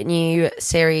the new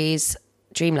series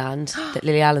Dreamland that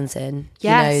Lily Allen's in.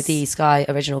 Yes. You know, the Sky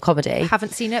original comedy. I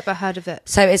haven't seen it, but heard of it.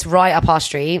 So it's right up our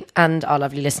street and our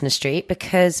lovely listener street,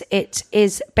 because it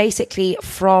is basically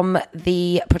from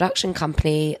the production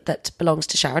company that belongs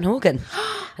to Sharon Horgan.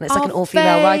 And it's like an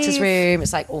all-female writer's room.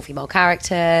 It's like all-female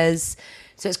characters.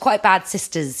 So it's quite Bad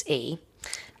Sisters-y.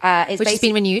 Which has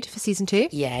been renewed for season 2.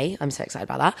 Yay, I'm so excited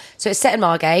about that. So it's set in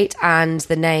Margate, and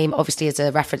the name obviously is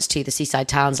a reference to the seaside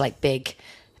town's like big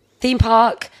theme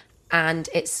park. And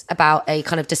it's about a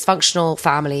kind of dysfunctional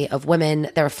family of women.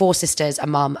 There are 4 sisters, a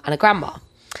mum and a grandma.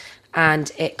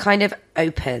 And it kind of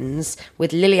opens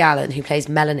with Lily Allen, who plays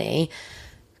Melanie,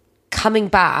 coming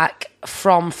back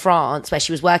from France, where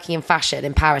she was working in fashion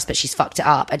in Paris, but she's fucked it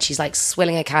up. And she's like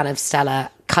swilling a can of Stella,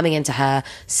 coming into her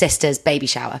sister's baby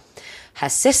shower. Her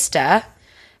sister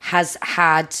has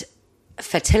had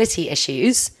fertility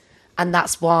issues, and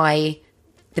that's why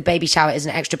the baby shower is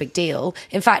an extra big deal.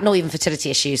 In fact, not even fertility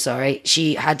issues, sorry.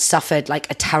 She had suffered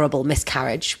like a terrible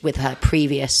miscarriage with her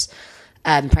previous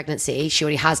pregnancy. She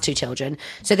already has 2 children.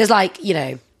 So there's like, you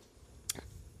know,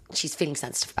 she's feeling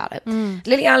sensitive about it.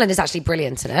 Lily Allen is actually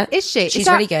brilliant in it. Is she? She's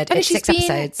really good. And it's she's 6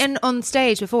 episodes. Been on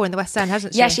stage before in the West End,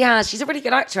 hasn't she? Yeah, she has. She's a really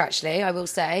good actor, actually, I will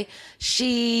say.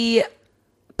 She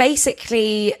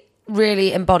basically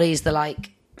really embodies the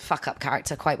like fuck up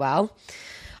character quite well.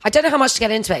 I don't know how much to get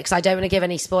into it because I don't want to give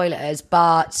any spoilers,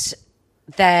 but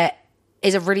there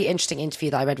is a really interesting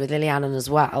interview that I read with Lily Allen as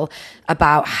well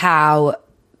about how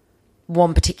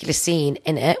one particular scene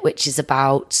in it, which is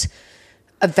about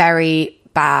a very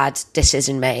bad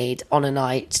decision made on a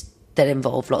night that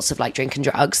involved lots of like drink and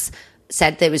drugs,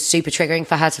 said that it was super triggering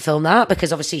for her to film that,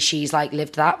 because obviously she's like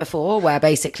lived that before, where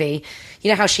basically, you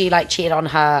know how she like cheated on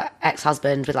her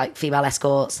ex-husband with like female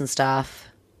escorts and stuff.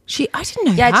 I didn't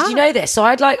know that. Yeah, did you know this? So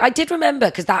I did remember,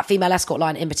 because that female escort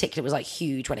line in particular was like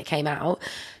huge when it came out.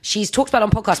 She's talked about it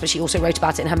on podcasts, but she also wrote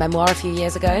about it in her memoir a few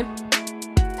years ago.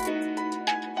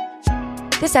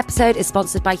 This episode is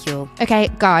sponsored by Huel. Okay,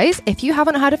 guys, if you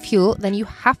haven't heard of Huel, then you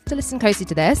have to listen closely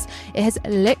to this. It has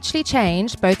literally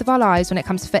changed both of our lives when it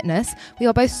comes to fitness. We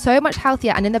are both so much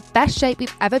healthier and in the best shape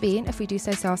we've ever been, if we do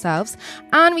so ourselves.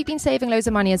 And we've been saving loads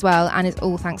of money as well, and it's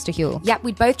all thanks to Huel. Yep,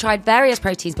 we'd both tried various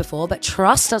proteins before, but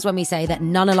trust us when we say that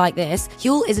none are like this.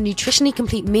 Huel is a nutritionally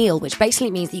complete meal, which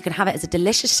basically means that you can have it as a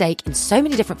delicious shake in so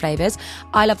many different flavours.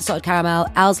 I love the salted caramel,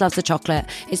 Els loves the chocolate.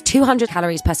 It's 200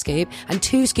 calories per scoop, and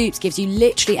 2 scoops gives you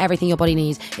literally everything your body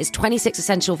needs. It's 26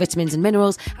 essential vitamins and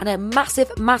minerals and a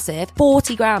massive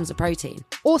 40 grams of protein.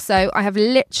 Also, I have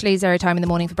literally zero time in the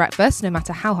morning for breakfast, no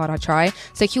matter how hard I try.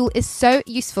 So Huel is so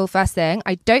useful first thing.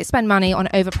 I don't spend money on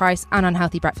overpriced and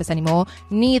unhealthy breakfast anymore.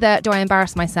 Neither do I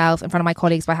embarrass myself in front of my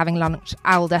colleagues by having lunch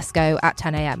al desco at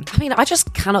 10 a.m. I mean, I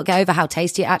just cannot get over how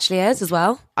tasty it actually is as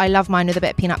well. I love mine with a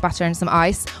bit of peanut butter and some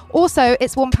ice. Also,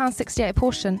 it's £1.68 a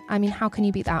portion. I mean, how can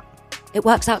you beat that? It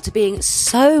works out to being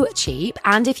so cheap,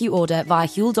 and if you order via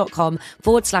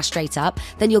huel.com/straight up,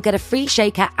 then you'll get a free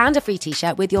shaker and a free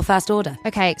t-shirt with your first order.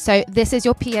 Okay, so this is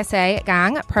your PSA,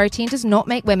 gang. Protein does not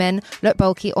make women look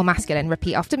bulky or masculine.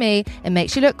 Repeat after me. It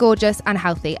makes you look gorgeous and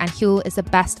healthy, and Huel is the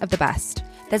best of the best.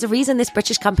 There's a reason this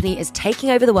British company is taking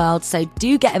over the world, so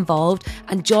do get involved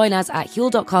and join us at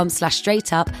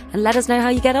huel.com/straight up and let us know how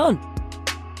you get on.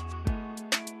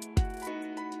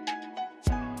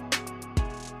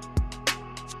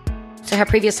 So her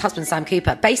previous husband, Sam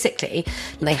Cooper, basically,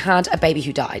 they had a baby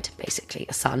who died, basically,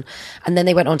 a son. And then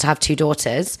they went on to have 2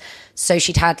 daughters. So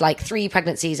she'd had like 3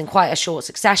 pregnancies in quite a short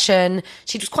succession.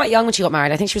 She was quite young when she got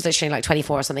married. I think she was literally like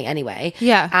 24 or something anyway.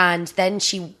 Yeah. And then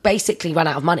she basically ran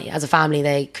out of money. As a family,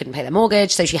 they couldn't pay their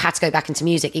mortgage. So she had to go back into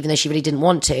music, even though she really didn't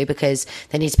want to, because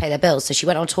they needed to pay their bills. So she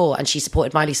went on tour and she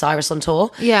supported Miley Cyrus on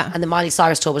tour. Yeah. And the Miley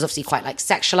Cyrus tour was obviously quite like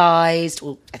sexualized.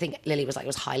 Well, I think Lily was like, it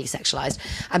was highly sexualized.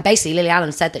 And basically Lily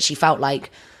Allen said that she felt like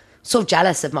sort of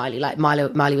jealous of Miley. Like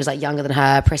Miley was like younger than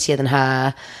her, prettier than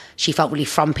her. She felt really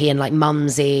frumpy and like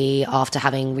mumsy after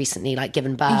having recently like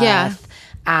given birth. Yeah.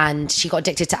 And she got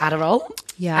addicted to Adderall.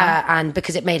 Yeah. And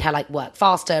because it made her like work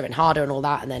faster and harder and all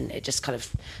that. And then it just kind of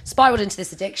spiraled into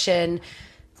this addiction,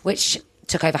 which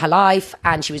took over her life.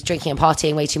 And she was drinking and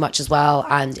partying way too much as well.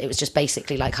 And it was just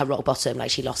basically like her rock bottom. Like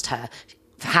she lost her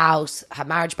house, her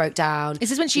marriage broke down.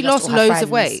 Is this when she lost loads of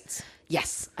weight?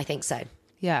 Yes, I think so.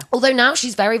 Yeah. Although now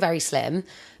she's very, very slim.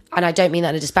 And I don't mean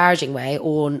that in a disparaging way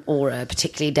or a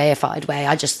particularly deified way.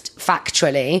 I just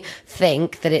factually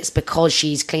think that it's because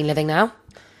she's clean living now.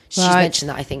 She's mentioned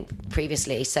that, I think,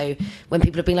 previously. So when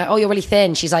people have been like, oh, you're really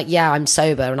thin, she's like, yeah, I'm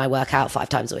sober and I work out 5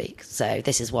 times a week. So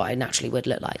this is what I naturally would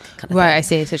look like. Kind of right, thing.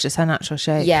 I see. So it's just her natural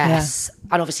shape. Yes.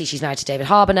 Yeah. And obviously she's married to David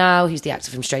Harbour now, who's the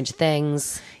actor from Stranger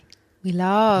Things. We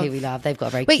love. Who we love. They've got a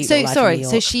very Wait, cute so little life sorry. in New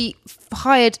So York. she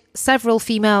hired several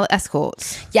female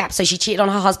escorts. Yeah, so she cheated on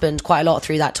her husband quite a lot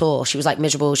through that tour. She was like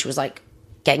miserable. She was like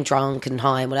getting drunk and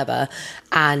high and whatever.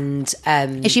 And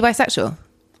is she bisexual?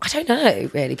 I don't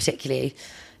know, really, particularly.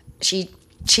 She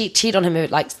cheated on him,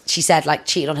 like she said, like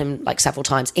cheated on him like several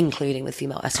times, including with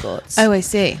female escorts. Oh, I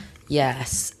see.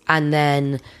 Yes. And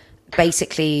then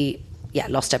basically, yeah,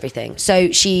 lost everything.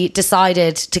 So she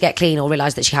decided to get clean or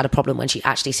realised that she had a problem when she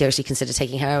actually seriously considered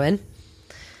taking heroin.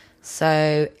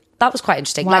 So that was quite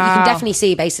interesting. Wow. Like you can definitely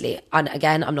see basically, and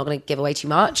again, I'm not going to give away too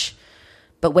much,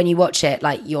 but when you watch it,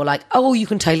 like you're like, oh, you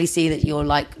can totally see that you're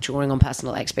like drawing on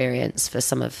personal experience for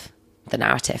some of the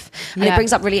narrative. And it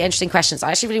brings up really interesting questions.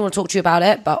 I actually really want to talk to you about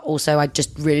it, but also I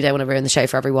just really don't want to ruin the show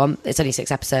for everyone. It's only 6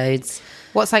 episodes.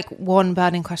 What's like one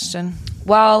burning question?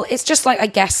 Well, it's just like, I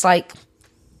guess like,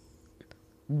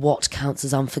 what counts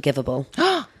as unforgivable?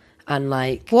 And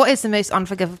like, what is the most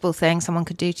unforgivable thing someone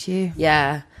could do to you?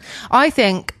 Yeah. I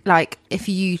think like if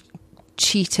you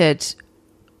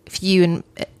and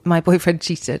my boyfriend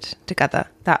cheated together,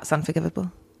 that's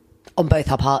unforgivable. On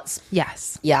both our parts.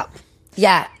 Yes. Yeah.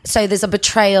 Yeah. So there's a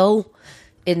betrayal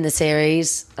in the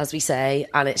series, as we say,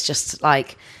 and it's just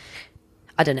like,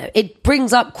 I don't know. It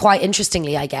brings up quite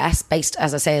interestingly, I guess, based,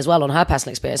 as I say, as well on her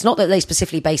personal experience. Not that they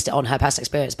specifically based it on her personal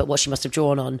experience, but what she must have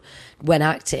drawn on when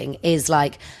acting is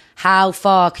like, how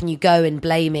far can you go in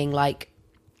blaming like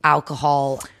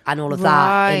alcohol and all of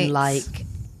that in like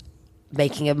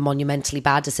making a monumentally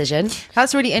bad decision?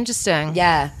 That's really interesting.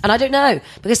 Yeah. And I don't know,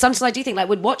 because sometimes I do think like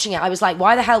when watching it, I was like,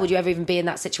 why the hell would you ever even be in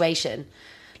that situation?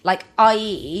 Like,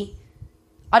 i.e.,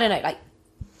 I don't know, like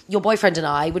your boyfriend and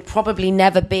I would probably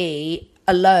never be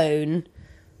alone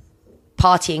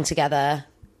partying together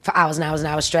for hours and hours and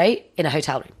hours straight in a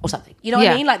hotel room or something. You know what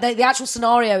I mean? Like the actual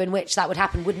scenario in which that would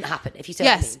happen wouldn't happen, if you say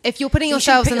what I mean. If you're putting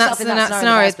yourselves in that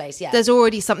scenario, in the place, there's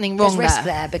already something wrong There's risk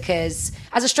there because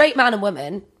as a straight man and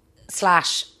woman /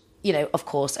 you know, of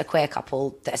course, a queer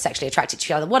couple that are sexually attracted to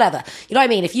each other, whatever. You know what I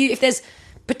mean? If there's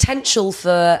potential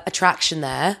for attraction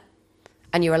there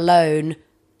and you're alone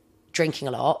drinking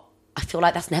a lot, I feel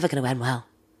like that's never going to end well.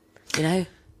 You know?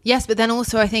 Yes, but then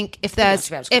also I think if there's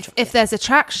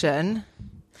attraction,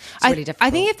 really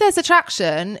I think if there's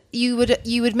attraction, you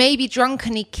would maybe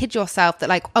drunkenly kid yourself that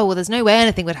like, oh well, there's no way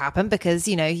anything would happen because,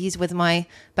 you know, he's with my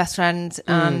best friend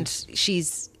and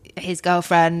she's his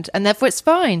girlfriend, and therefore it's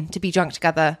fine to be drunk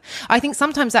together. I think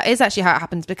sometimes that is actually how it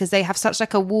happens because they have such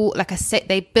like a wall,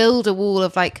 they build a wall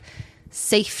of like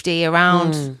safety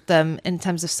around them in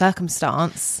terms of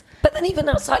circumstance. But then even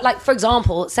outside, like for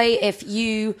example, say if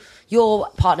your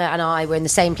partner and I were in the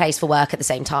same place for work at the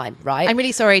same time, right? I'm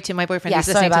really sorry to my boyfriend who's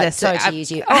listening to this. Sorry to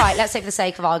use you. All right, let's say for the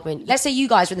sake of argument, let's say you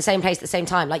guys were in the same place at the same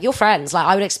time. Like you're friends. Like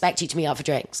I would expect you to meet up for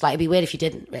drinks. Like it'd be weird if you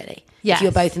didn't really. Yes. If you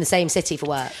were both in the same city for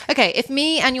work. Okay, if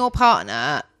me and your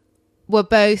partner were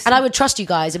both... And I would trust you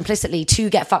guys implicitly to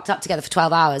get fucked up together for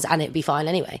 12 hours and it'd be fine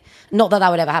anyway. Not that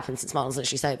would ever happen since Marlon's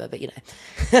literally sober, but you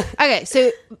know. Okay,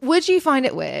 so would you find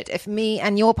it weird if me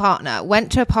and your partner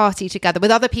went to a party together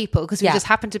with other people because we just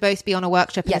happened to both be on a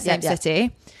work trip in the same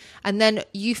city, and then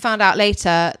you found out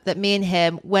later that me and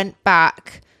him went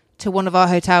back to one of our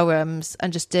hotel rooms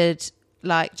and just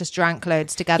drank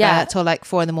loads together till like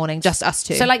 4 a.m, just us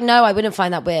two? So like, no, I wouldn't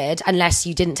find that weird unless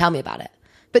you didn't tell me about it.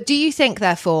 But do you think,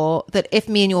 therefore, that if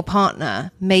me and your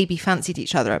partner maybe fancied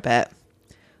each other a bit,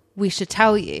 we should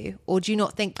tell you? Or do you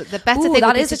not think that the better thing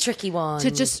that would is a tricky one.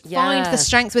 To just find the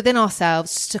strength within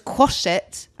ourselves to quash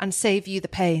it and save you the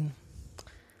pain?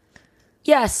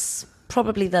 Yes,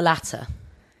 probably the latter.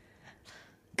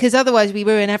 Because otherwise we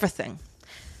ruin everything.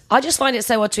 I just find it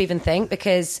so odd to even think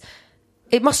because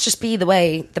it must just be the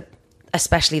way,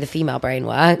 especially the female brain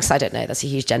works. I don't know, that's a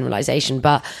huge generalization,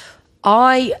 but...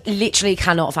 I literally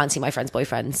cannot fancy my friends'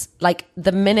 boyfriends. Like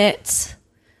the minute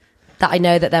that I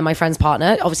know that they're my friend's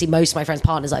partner, obviously most of my friends'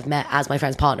 partners I've met as my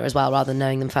friend's partner as well, rather than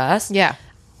knowing them first. Yeah.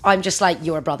 I'm just like,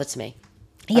 you're a brother to me.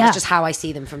 That's just how I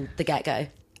see them from the get-go.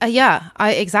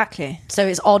 Exactly. So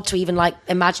it's odd to even like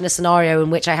imagine a scenario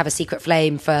in which I have a secret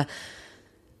flame for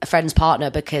a friend's partner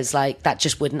because like that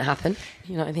just wouldn't happen.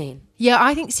 You know what I mean? Yeah,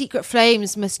 I think secret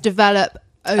flames must develop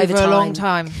over a long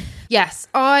time. Yes,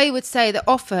 I would say that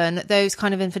often those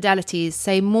kind of infidelities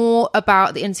say more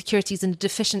about the insecurities and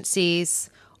deficiencies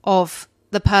of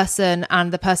the person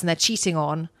and the person they're cheating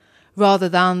on rather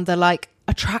than the like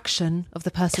attraction of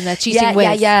the person they're cheating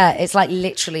with. Yeah. It's like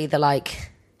literally the like,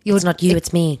 it's not you,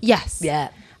 it's me. Yes. Yeah.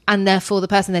 And therefore the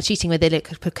person they're cheating with, it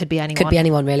could be anyone. Could be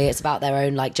anyone really. It's about their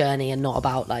own like journey and not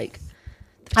about like...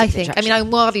 I think. I mean,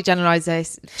 I'm wildly generalising.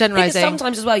 Because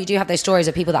sometimes as well, you do have those stories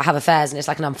of people that have affairs and it's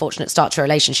like an unfortunate start to a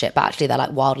relationship, but actually they're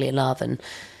like wildly in love and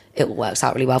it works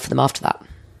out really well for them after that.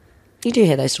 You do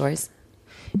hear those stories.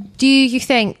 Do you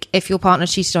think if your partner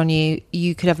cheated on you,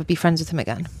 you could ever be friends with him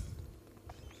again?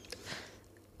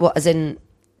 What, as in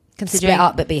split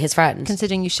up but be his friend?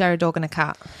 Considering you share a dog and a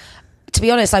cat. To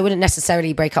be honest, I wouldn't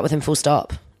necessarily break up with him full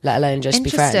stop, let alone just be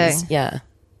friends. Yeah.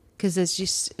 Because it's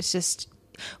just...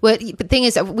 Well, but the thing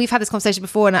is, we've had this conversation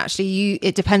before, and actually,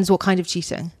 it depends what kind of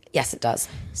cheating. Yes, it does.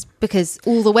 Because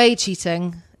all the way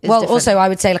cheating is different. Also, I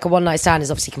would say like a one-night stand is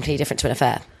obviously completely different to an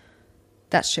affair.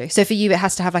 That's true. So for you, it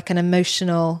has to have like an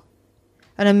emotional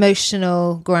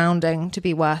grounding to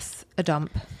be worth a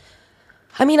dump.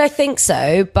 I mean, I think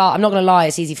so, but I'm not going to lie.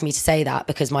 It's easy for me to say that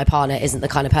because my partner isn't the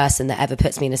kind of person that ever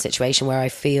puts me in a situation where I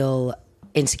feel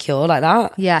insecure like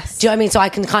that. Yes. Do you know what I mean? So I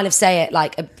can kind of say it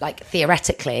like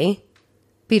theoretically.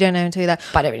 But you don't know until you're there.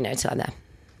 But I don't really know until I'm there.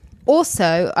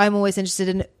 Also, I'm always interested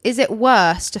in, is it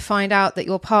worse to find out that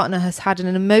your partner has had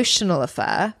an emotional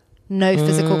affair, no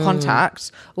physical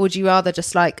contact, or would you rather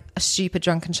just like a stupid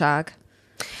drunken shag?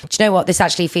 Do you know what? This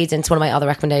actually feeds into one of my other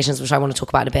recommendations, which I want to talk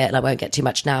about in a bit, and I won't get too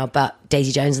much now, but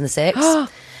Daisy Jones and the Six. And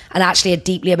actually a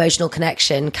deeply emotional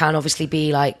connection can obviously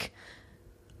be like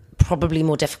probably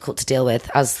more difficult to deal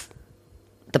with as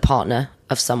the partner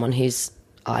of someone whose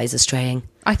eyes are straying.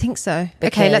 I think so.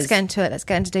 Okay, let's get into it. Let's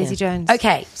get into Daisy Jones.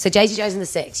 Okay, so Daisy Jones and the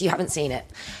Six. You haven't seen it.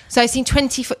 So I've seen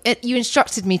 20... You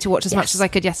instructed me to watch as much as I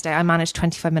could yesterday. I managed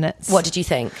 25 minutes. What did you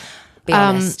think? Be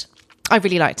honest. I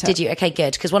really liked it. Did you? Okay,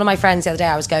 good. Because one of my friends the other day,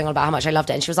 I was going on about how much I loved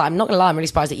it, and she was like, I'm not going to lie, I'm really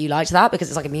surprised that you liked that, because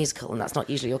it's like a musical, and that's not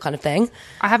usually your kind of thing.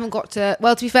 I haven't got to...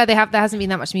 Well, to be fair, there hasn't been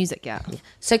that much music yet.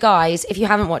 So guys, if you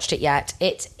haven't watched it yet,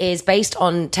 it is based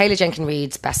on Taylor Jenkins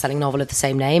Reid's best-selling novel of the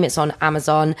same name. It's on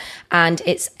Amazon, and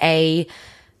it's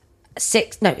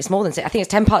it's more than 6. I think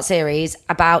it's 10-part series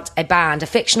about a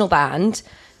fictional band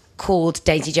called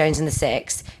Daisy Jones and the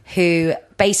Six, who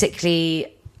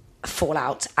basically fall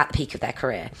out at the peak of their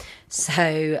career.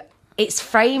 So it's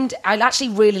framed... I actually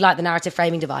really like the narrative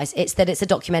framing device. It's that it's a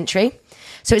documentary.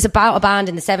 So it's about a band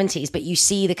in the 70s, but you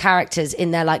see the characters in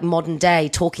their like modern day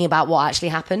talking about what actually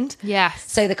happened.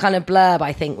 Yes. So the kind of blurb,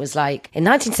 I think, was like, in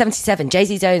 1977,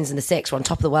 Daisy Jones and the Six were on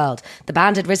top of the world. The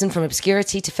band had risen from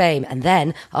obscurity to fame, and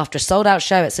then, after a sold-out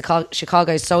show at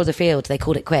Chicago's Soldier Field, they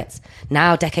called it quits.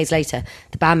 Now, decades later,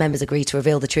 the band members agreed to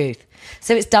reveal the truth.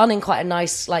 So it's done in quite a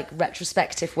nice, like,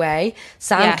 retrospective way.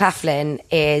 Sam Claflin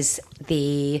is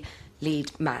the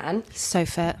lead man. So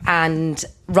fit. And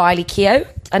Riley Keough,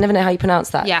 I never know how you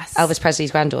pronounce that. Yes. Elvis Presley's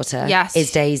granddaughter. Yes.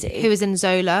 Is Daisy. Who is in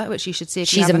Zola, which you should see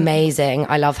if you She's haven't. amazing.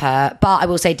 I love her. But I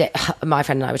will say, my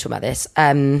friend and I were talking about this.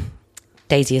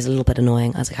 Daisy is a little bit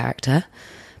annoying as a character,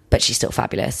 but she's still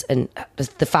fabulous. And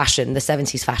the fashion, the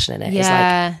 70s fashion in it is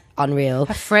like unreal.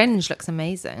 Her fringe looks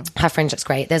amazing. Her fringe looks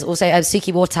great. There's also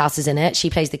Suki Waterhouse is in it.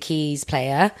 She plays the keys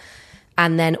player.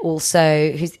 And then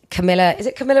also, who's Camilla? Is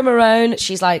it Camilla Morone?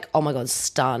 She's like, oh my God,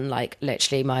 stun. Like,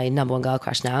 literally my number one girl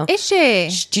crush now. Is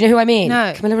she? Do you know who I mean?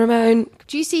 No. Camilla Morone.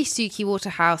 Do you see Suki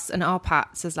Waterhouse and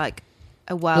Arpats as like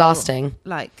a lasting,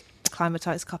 like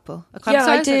acclimatized couple? Yeah,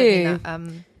 I do. That,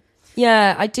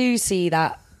 yeah, I do see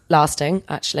that lasting,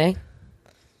 actually.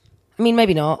 I mean,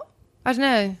 maybe not. I don't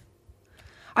know.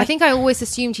 I think I always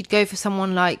assumed he'd go for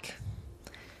someone like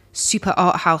super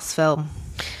art house film.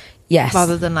 Yes.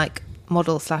 Rather than like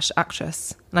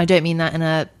model/actress. And I don't mean that in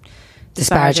a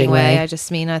disparaging way. I just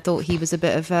mean I thought he was a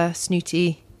bit of a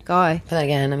snooty guy. But then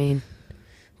again, I mean,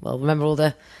 well, remember all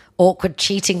the awkward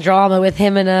cheating drama with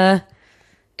him and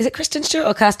is it Kristen Stewart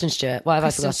or Kirsten Stewart? What have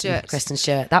I forgotten? Kristen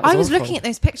Stewart. That was I was awful. looking at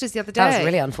those pictures the other day. That was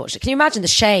really unfortunate. Can you imagine the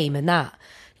shame in that?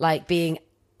 Like being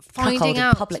finding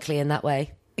out publicly in that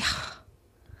way.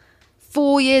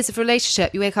 4 years of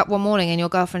relationship, you wake up one morning and your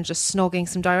girlfriend's just snogging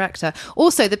some director.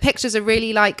 Also, the pictures are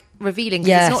really like revealing.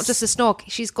 Yes. It's not just a snog.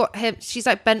 She's got him. She's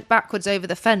like bent backwards over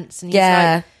the fence, and he's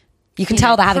like, you can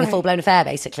tell they're having a full blown affair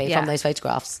basically from those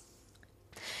photographs.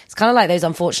 It's kind of like those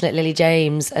unfortunate Lily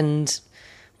James and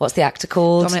what's the actor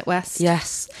called? Dominic West.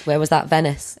 Yes. Where was that?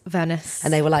 Venice.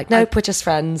 And they were like, nope, we're just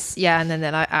friends. Yeah, and then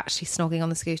they're like actually snogging on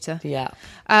the scooter. Yeah.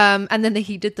 And then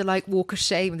he did the like walk of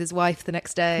shame with his wife the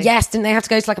next day. Yes, didn't they have to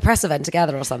go to like a press event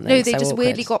together or something? No, they just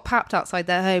weirdly got papped outside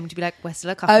their home to be like, we're still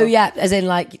a couple. Oh yeah, as in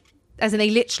they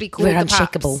literally called the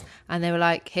unshakable. Paps, and they were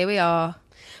like, here we are.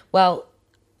 Well,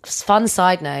 fun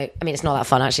side note. I mean, it's not that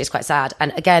fun actually. It's quite sad.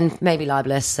 And again, maybe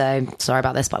libelous. So sorry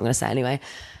about this, but I'm going to say it anyway.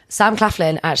 Sam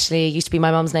Claflin actually used to be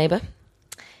my mum's neighbour.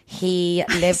 He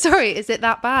lived... Sorry, is it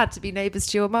that bad to be neighbours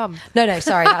to your mum? No,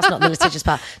 sorry, that's not the litigious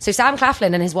part. So Sam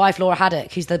Claflin and his wife Laura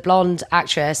Haddock, who's the blonde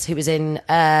actress who was in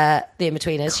The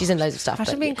In-Betweeners. She's in loads of stuff.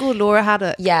 Imagine being called Laura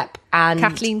Haddock. Yep. And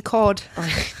Kathleen Codd.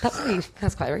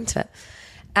 That's quite a ring to it.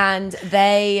 And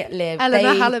they live...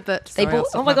 Eleanor Halibut. They bought...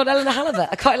 Oh my God, Eleanor Halibut.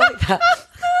 I quite like that.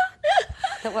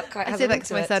 I say that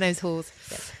because my surname's Halls.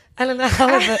 Yeah. Eleanor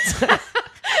Halibut.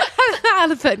 Eleanor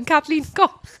Halibut and Kathleen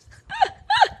Codd.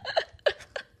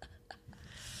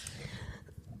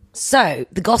 So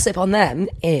the gossip on them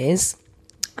is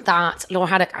that Laura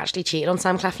Haddock actually cheated on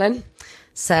Sam Claflin.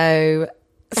 So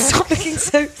stop looking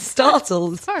so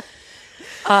startled. Sorry.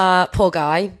 Poor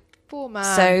guy. Poor man.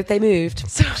 So they moved.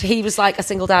 So he was like a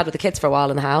single dad with the kids for a while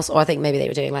in the house, or I think maybe they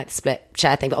were doing like the split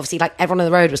share thing. But obviously, like everyone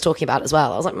on the road was talking about it as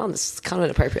well. I was like, man, this is kind of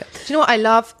inappropriate. Do you know what I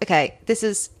love? Okay, this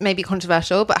is maybe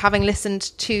controversial, but having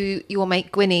listened to your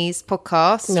mate Gwynnie's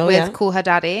podcast with Call Her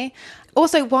Daddy.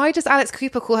 Also, why does Alex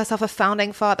Cooper call herself a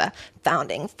founding father?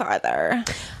 Founding father.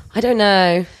 I don't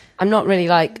know. I'm not really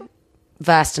like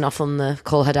versed enough on the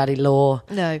Call Her Daddy law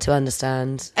to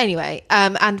understand. Anyway,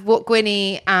 and what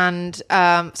Gwyneth,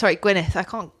 I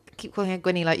can't keep calling her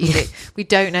Gwynnie like you do. We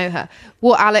don't know her.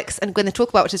 What Alex and Gwyneth talk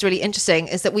about, which is really interesting,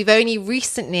 is that we've only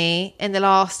recently, in the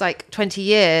last like 20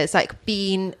 years, like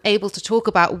been able to talk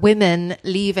about women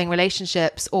leaving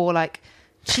relationships or like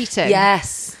cheating.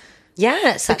 Yes.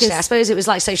 Yes, actually, I suppose it was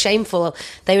like so shameful.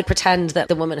 They would pretend that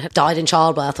the woman had died in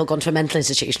childbirth or gone to a mental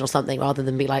institution or something rather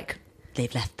than be like,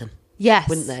 they've left them. Yes.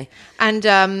 Wouldn't they?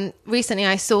 And recently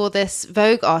I saw this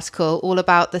Vogue article all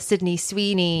about the Sydney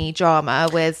Sweeney drama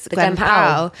with Glenn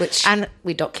Powell. Which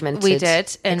we documented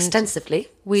extensively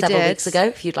several weeks ago,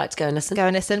 if you'd like to go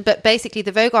and listen. But basically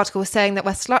the Vogue article was saying that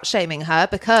we're slut-shaming her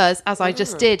because, as I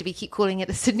just did, we keep calling it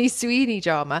the Sydney Sweeney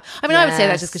drama. I mean, I would say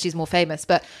that just because she's more famous,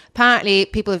 but apparently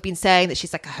people have been saying that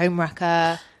she's like a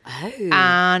homewrecker. Oh.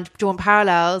 And drawn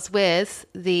parallels with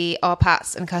the R.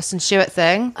 Pats and Kirsten Stewart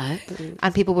thing. Oh.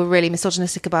 And people were really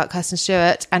misogynistic about Kirsten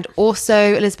Stewart and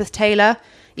also Elizabeth Taylor,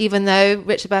 even though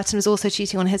Richard Burton was also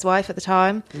cheating on his wife at the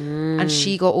time. And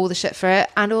she got all the shit for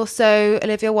it. And also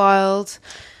Olivia Wilde.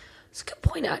 It's a good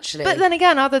point, actually. But then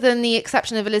again, other than the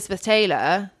exception of Elizabeth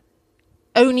Taylor,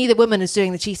 only the woman is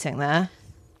doing the cheating there.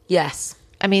 Yes.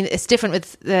 I mean, it's different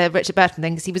with the Richard Burton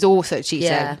thing because he was also cheating.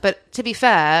 Yeah. But to be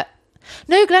fair...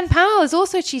 No, Glenn Powell is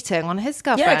also cheating on his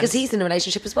girlfriend. Yeah, because he's in a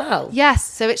relationship as well. Yes,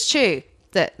 so it's true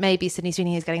that maybe Sydney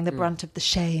Sweeney is getting the brunt of the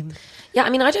shame. Yeah,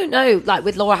 I mean, I don't know, like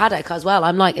with Laura Haddock as well,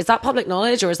 I'm like, is that public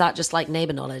knowledge or is that just like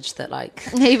neighbour knowledge that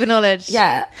like... Neighbour knowledge.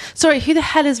 Yeah. Sorry, who the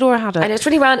hell is Laura Haddock? And it's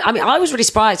really random. I mean, I was really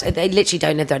surprised. They literally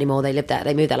don't live there anymore. They lived there.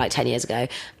 They moved there like 10 years ago.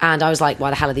 And I was like, why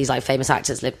the hell are these like famous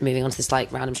actors moving onto this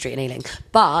like random street in Ealing?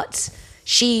 But...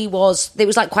 it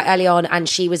was like quite early on, and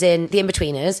she was in The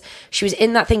In-Betweeners. She was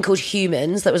in that thing called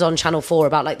Humans that was on Channel 4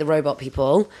 about like the robot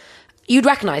people. You'd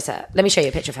recognise her. Let me show you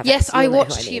a picture of her. Yes, face. I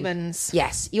watched Humans.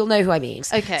 Yes, you'll know who I mean.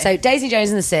 Okay. So Daisy Jones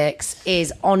and the Six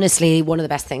is honestly one of the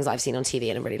best things I've seen on TV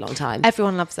in a really long time.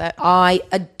 Everyone loves it. I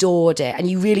adored it. And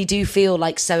you really do feel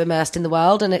like so immersed in the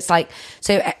world. And it's like,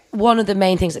 so one of the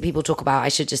main things that people talk about, I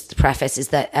should just preface, is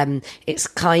that it's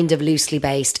kind of loosely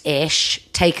based-ish,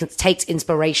 takes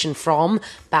inspiration from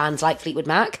bands like Fleetwood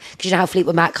Mac. Because you know how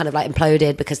Fleetwood Mac kind of like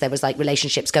imploded because there was like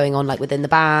relationships going on like within the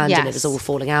band, and it was all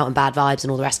falling out and bad vibes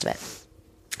and all the rest of it.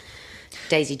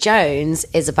 Daisy Jones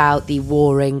is about the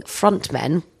warring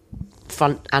frontmen,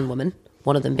 front and woman.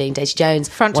 One of them being Daisy Jones,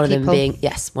 one of them being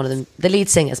the lead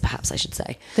singers, perhaps I should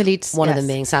say. One of them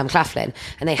being Sam Claflin,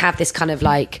 and they have this kind of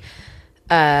like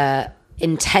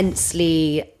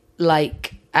intensely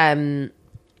like they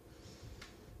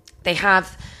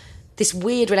have this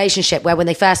weird relationship where when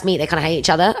they first meet, they kind of hate each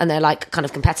other and they're like kind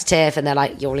of competitive and they're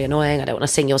like, you're really annoying. I don't want to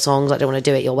sing your songs. I don't want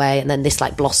to do it your way. And then this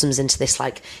like blossoms into this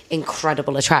like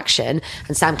incredible attraction.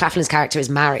 And Sam Claflin's character is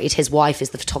married. His wife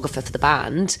is the photographer for the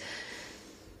band.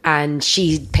 And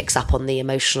she picks up on the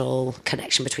emotional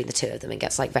connection between the two of them and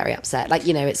gets like very upset. Like,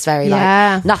 you know, it's very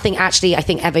like nothing actually, I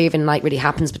think, ever even like really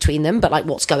happens between them. But like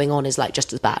what's going on is like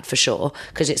just as bad for sure.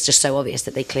 Because it's just so obvious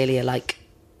that they clearly are like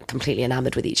completely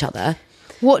enamored with each other.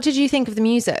 What did you think of the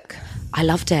music? I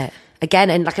loved it. Again,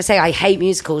 and like I say, I hate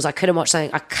musicals. I couldn't watch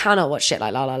something. I cannot watch shit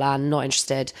like La La Land. Not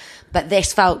interested. But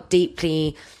this felt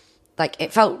deeply, like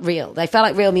it felt real. They felt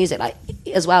like real music. Like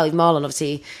as well, Marlon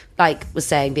obviously like was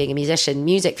saying, being a musician,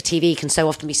 music for TV can so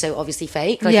often be so obviously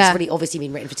fake. Like it's really obviously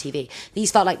been written for TV.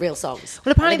 These felt like real songs.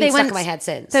 Well, apparently they went stuck in my head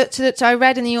since. So I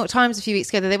read in the New York Times a few weeks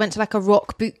ago that they went to like a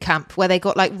rock boot camp where they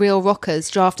got like real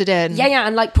rockers drafted in. Yeah,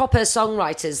 and like proper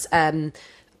songwriters.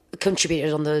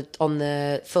 Contributed on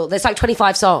the full. There's like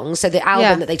 25 songs. So the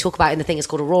album that they talk about in the thing is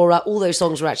called Aurora. All those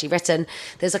songs were actually written.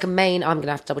 There's like a main. I'm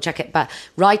gonna have to double check it, but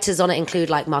writers on it include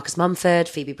like Marcus Mumford,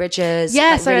 Phoebe Bridgers.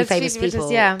 Like really famous people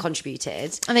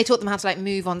contributed, and they taught them how to like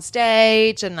move on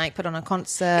stage and like put on a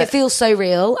concert. It feels so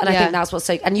real, and I think that's what's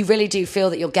so. And you really do feel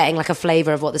that you're getting like a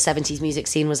flavour of what the 70s music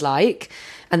scene was like.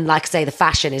 And like I say, the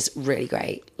fashion is really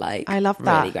great. Like I love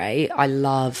that. Really great. I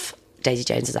love Daisy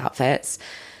Jones's outfits.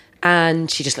 And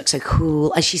she just looks so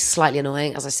cool. And she's slightly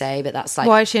annoying, as I say, but that's like...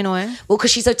 Why is she annoying? Well, because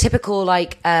she's a typical,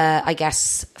 like, I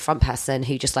guess, front person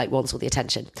who just, like, wants all the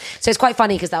attention. So it's quite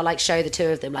funny because they'll, like, show the two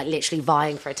of them, like, literally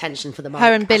vying for attention for the mic.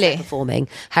 Her and Billy. Performing.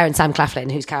 Her and Sam Claflin,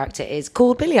 whose character is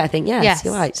called Billy, I think. Yes.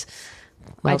 You're right.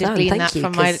 Well I did glean that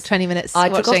from my 20 minutes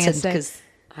I'd watching forgotten because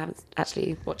I haven't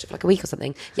actually watched it for, like, a week or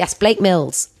something. Yes, Blake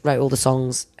Mills wrote all the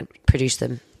songs and produced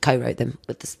them, co-wrote them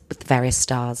with the various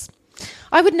stars.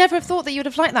 I would never have thought that you would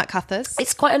have liked that, Cuthers.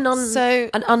 It's quite an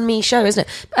un-me show, isn't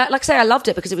it? Like I say, I loved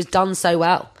it because it was done so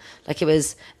well. Like it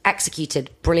was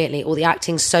executed brilliantly. All the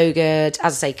acting's so good.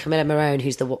 As I say, Camilla Morone,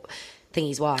 who's the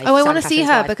thingy's wife. Oh, I want to see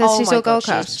her because she's your Gold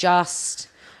Coast. She's just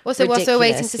also, whilst we're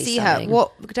waiting to see stunning. her,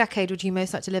 what decade would you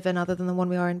most like to live in other than the one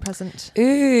we are in present?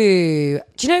 Ooh.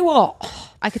 Do you know what?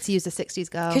 I could see you as a 60s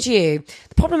girl. Could you?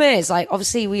 The problem is, like,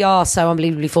 obviously we are so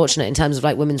unbelievably fortunate in terms of,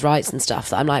 like, women's rights and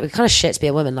stuff that I'm like, we're kind of shit to be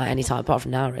a woman, like, any time apart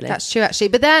from now, really. That's true, actually.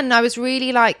 But then I was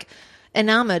really, like,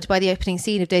 enamored by the opening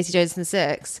scene of Daisy Jones and the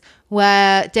Six,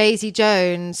 where Daisy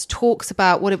Jones talks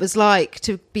about what it was like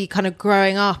to be kind of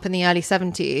growing up in the early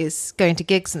 70s, going to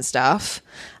gigs and stuff.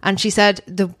 And she said,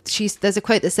 there's a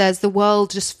quote that says, the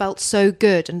world just felt so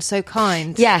good and so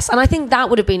kind. Yes, and I think that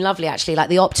would have been lovely, actually, like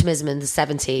the optimism in the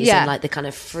 70s and like the kind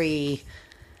of free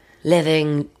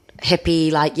living,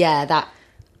 hippie, like, that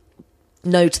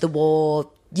no to the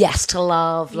war, yes to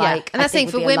love. Like, and I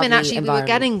think for women, actually, we were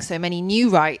getting so many new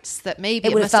rights that maybe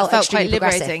it must have felt quite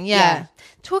liberating. Yeah.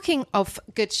 Talking of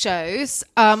good shows,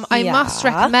 I must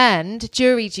recommend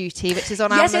Jury Duty, which is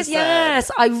on Amazon.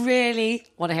 Yes. I really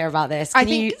want to hear about this. Can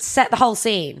you set the whole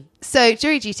scene? So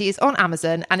Jury Duty is on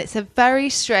Amazon, and it's a very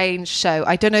strange show.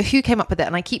 I don't know who came up with it,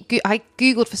 and I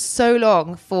Googled for so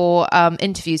long for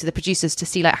interviews with the producers to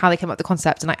see like how they came up with the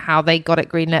concept and like how they got it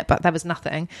greenlit, but there was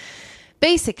nothing.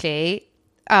 Basically,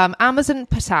 Amazon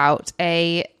put out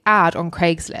a ad on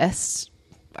Craigslist,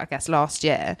 I guess last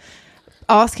year,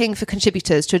 asking for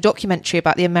contributors to a documentary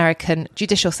about the American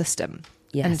judicial system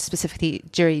and specifically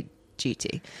jury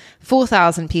duty.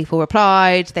 4,000 people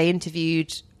replied. They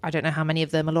interviewed, I don't know how many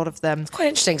of them, a lot of them. It's quite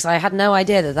interesting because I had no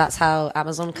idea that that's how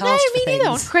Amazon cast for things. No, me neither,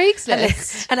 on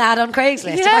Craigslist. An ad on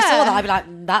Craigslist. If I saw that, I'd be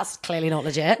like, that's clearly not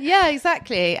legit. Yeah,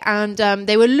 exactly. And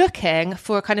they were looking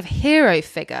for a kind of hero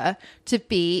figure to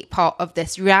be part of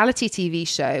this reality TV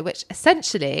show, which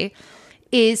essentially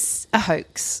is a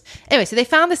hoax. Anyway, so they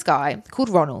found this guy called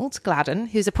Ronald Gladden,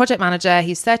 who's a project manager.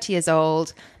 He's 30 years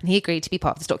old, and he agreed to be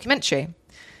part of this documentary.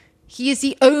 He is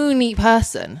the only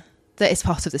person that is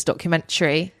part of this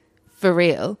documentary for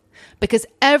real, because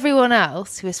everyone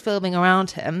else who is filming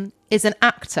around him is an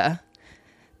actor,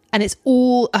 and it's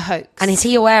all a hoax. And is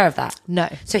he aware of that? No.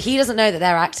 So he doesn't know that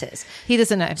they're actors? He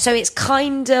doesn't know. So it's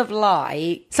kind of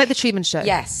like... It's like the Truman Show.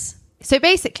 Yes. So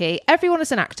basically, everyone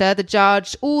is an actor, the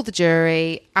judge, all the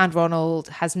jury, and Ronald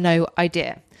has no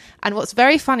idea. And what's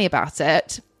very funny about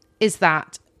it is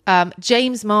that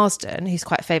James Marsden, who's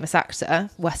quite a famous actor,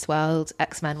 Westworld,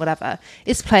 X-Men, whatever,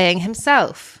 is playing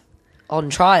himself. On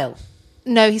trial?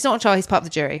 No, he's not on trial, he's part of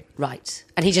the jury. Right.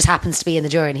 And he just happens to be in the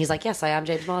jury and he's like, yes, I am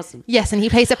James Marsden. Yes, and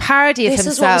he plays a parody of himself.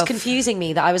 This is what was confusing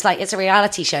me, that I was like, it's a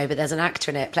reality show, but there's an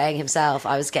actor in it playing himself.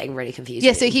 I was getting really confused.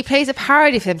 Yeah, so he plays a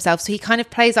parody of himself, so he kind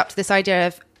of plays up to this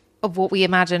idea of what we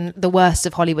imagine the worst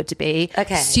of Hollywood to be.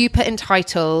 Okay. Super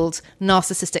entitled,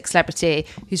 narcissistic celebrity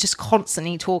who's just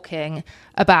constantly talking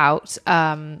about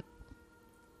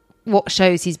what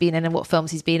shows he's been in and what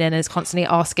films he's been in, and is constantly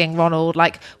asking Ronald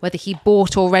like whether he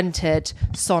bought or rented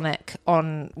Sonic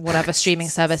on whatever streaming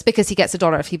service, because he gets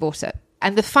 $1 if he bought it.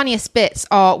 And the funniest bits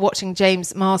are watching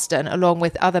James Marsden along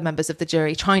with other members of the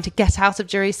jury trying to get out of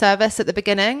jury service at the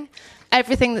beginning.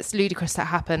 Everything that's ludicrous that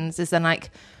happens is then like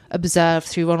observed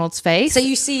through Ronald's face. So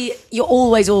you see, you're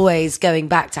always going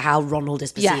back to how Ronald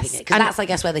is perceiving it, because that's, I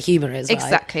guess, where the humour is, right?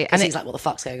 Exactly. And he's like, what the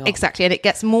fuck's going on? Exactly. And it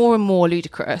gets more and more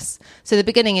ludicrous. So the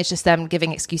beginning is just them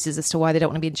giving excuses as to why they don't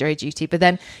want to be in jury duty, but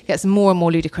then it gets more and more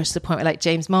ludicrous to the point where like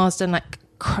James Marsden like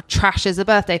trashes a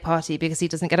birthday party because he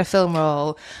doesn't get a film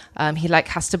role. He like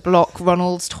has to block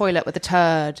Ronald's toilet with a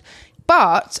turd.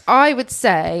 But I would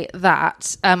say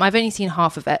that I've only seen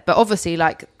half of it, but obviously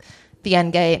like the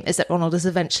end game is that Ronald is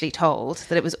eventually told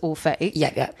that it was all fake.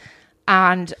 Yeah.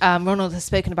 And Ronald has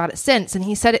spoken about it since, and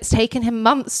he said it's taken him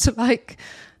months to like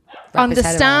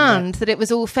understand that it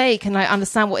was all fake and like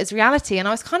understand what is reality. And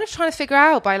I was kind of trying to figure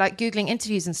out by like Googling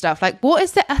interviews and stuff, like what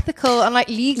is the ethical and like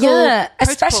legal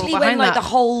especially when like that? The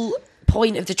whole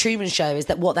point of the Truman Show is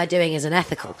that what they're doing is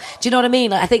unethical. Do you know what I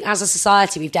mean? Like, I think as a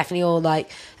society we've definitely all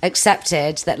like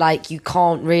accepted that like you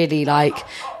can't really like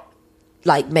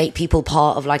make people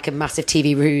part of like a massive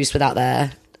TV ruse without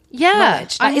their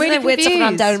knowledge. Like, isn't it weird stuff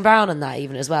around Darren Brown and that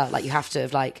even as well? Like you have to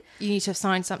have like... You need to have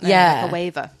signed something, like a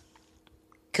waiver.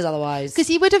 Because otherwise... Because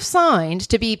he would have signed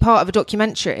to be part of a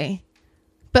documentary,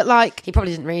 but like... He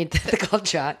probably didn't read the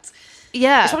contract.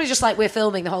 Yeah. It's probably just like we're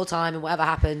filming the whole time and whatever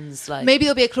happens, like... Maybe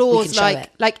there'll be a clause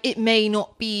like it may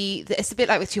not be... It's a bit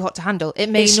like with Too Hot to Handle. It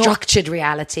may it's not... structured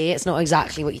reality. It's not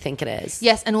exactly what you think it is.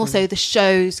 Yes, and also the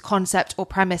show's concept or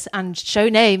premise and show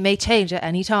name may change at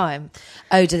any time.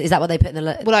 Oh, is that what they put in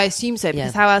the... Well, I assume so,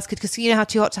 because how else could... Because you know how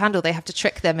Too Hot to Handle, they have to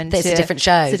trick them into... It's a different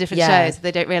show. It's a different show, so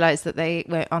they don't realise that they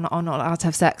are not allowed to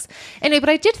have sex. Anyway, but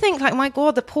I did think, like, my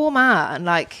God, the poor man,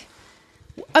 like...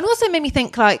 And also made me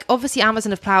think, like, obviously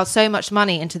Amazon have ploughed so much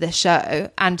money into this show,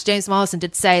 and James Marsden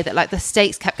did say that, like, the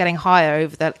stakes kept getting higher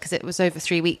because it was over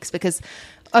 3 weeks, because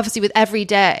obviously with every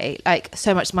day, like,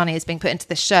 so much money is being put into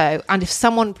this show, and if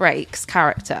someone breaks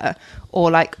character or,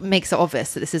 like, makes it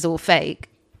obvious that this is all fake,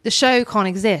 the show can't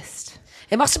exist.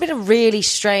 It must have been a really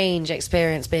strange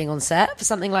experience being on set for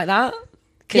something like that.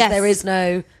 Because there is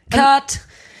no cut.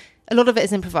 A lot of it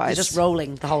is improvised. You're just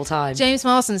rolling the whole time. James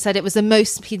Marsden said it was the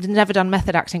most, he'd never done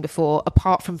method acting before,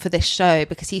 apart from for this show,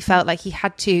 because he felt like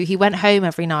he went home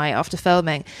every night after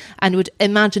filming and would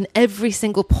imagine every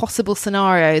single possible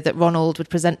scenario that Ronald would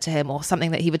present to him or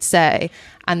something that he would say.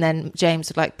 And then James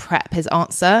would like prep his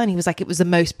answer. And he was like, it was the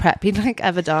most prep he'd like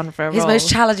ever done for a role. His most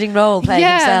challenging role, playing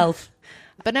himself.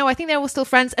 But no, I think they're all still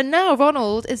friends. And now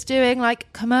Ronald is doing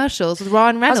like commercials with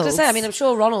Ryan Reynolds. I was going to say, I mean, I'm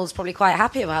sure Ronald's probably quite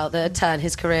happy about the turn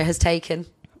his career has taken.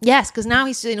 Yes, because now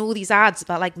he's doing all these ads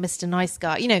about like Mr. Nice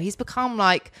Guy. You know, he's become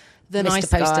like the Mr. nice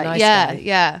Poster guy. Nice yeah, Guy.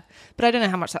 yeah. But I don't know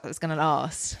how much that was going to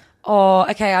last. Oh,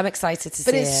 okay, I'm excited to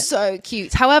see it. But it's so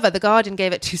cute. However, The Guardian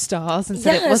gave it 2 stars and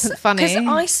said it wasn't funny. Because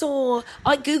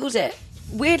I Googled it.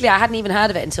 Weirdly, I hadn't even heard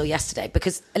of it until yesterday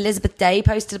because Elizabeth Day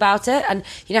posted about it. And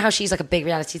you know how she's like a big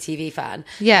reality TV fan?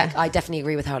 Yeah. Like, I definitely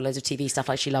agree with her on loads of TV stuff.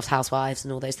 Like she loves Housewives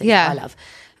and all those things Yeah. that I love.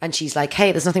 And she's like,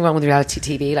 hey, there's nothing wrong with reality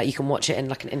TV. Like you can watch it in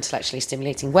like an intellectually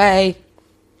stimulating way.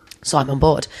 So I'm on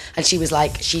board. And she was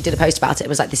like, she did a post about it. It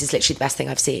was like, this is literally the best thing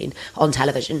I've seen on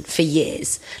television for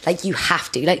years. Like you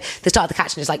have to. Like the start of the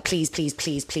caption is like, please, please,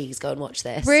 please, please go and watch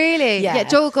this. Really? Yeah.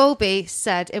 Joel Golby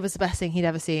said it was the best thing he'd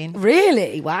ever seen.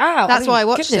 Really? Wow. That's why I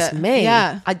watched goodness it. Me.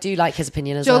 Yeah. I do like his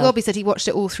opinion as Joel well. Golby said he watched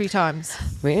it all 3 times.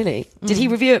 Really? Did he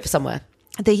review it for somewhere?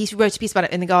 He wrote a piece about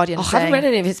it in The Guardian. I haven't read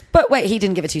any of his. But wait, he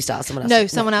didn't give it 2 stars. Someone else. No,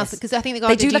 someone else. Because I think The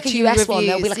Guardian they do like a US one.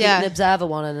 There'll be like yeah. an Observer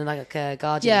one and then like a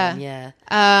Guardian one.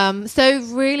 Yeah. So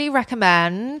really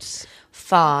recommend.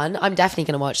 Fun. I'm definitely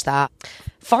going to watch that.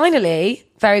 Finally,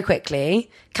 very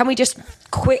quickly, can we just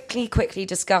quickly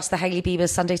discuss the Hailey Bieber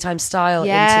Sunday Times Style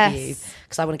interview?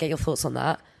 Because I want to get your thoughts on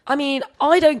that. I mean,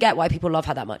 I don't get why people love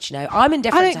her that much, you know. I'm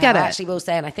indifferent I don't to get her, it. I actually will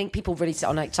say, and I think people really sit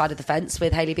on like side of the fence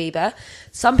with Hailey Bieber.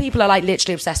 Some people are like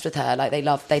literally obsessed with her, like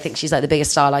they think she's like the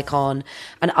biggest style icon,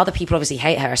 and other people obviously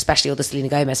hate her, especially all the Selena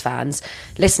Gomez fans.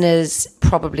 Listeners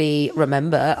probably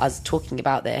remember us talking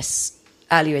about this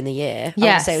earlier in the year.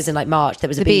 I would say it was in like March. There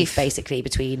was a beef basically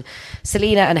between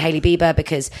Selena and Hailey Bieber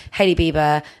because Hailey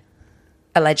Bieber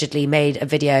allegedly made a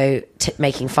video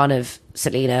making fun of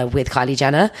Selena with Kylie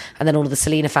Jenner, and then all of the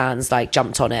Selena fans like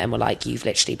jumped on it and were like, you've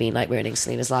literally been like ruining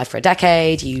Selena's life for a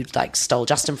decade, you like stole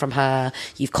Justin from her,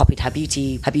 you've copied her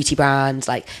beauty brand,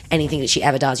 like anything that she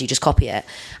ever does you just copy it.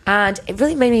 And it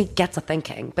really made me get to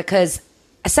thinking, because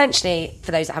essentially,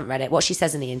 for those that haven't read it, what she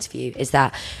says in the interview is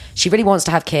that she really wants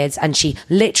to have kids, and she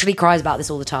literally cries about this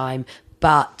all the time,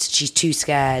 but she's too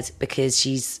scared because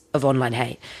she's of online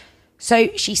hate. So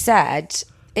she said,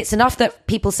 it's enough that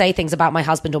people say things about my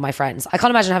husband or my friends. I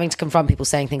can't imagine having to confront people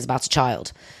saying things about a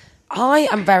child. I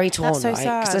am very torn, That's so right?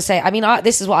 sad. Because I say, I mean,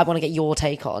 this is what I want to get your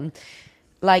take on.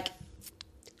 Like,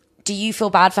 do you feel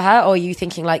bad for her, or are you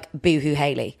thinking like, boo-hoo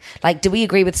Hailey? Like, do we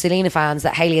agree with Selena fans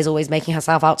that Hailey is always making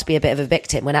herself out to be a bit of a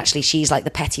victim when actually she's like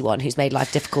the petty one who's made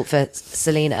life difficult for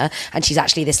Selena, and she's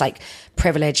actually this like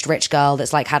privileged rich girl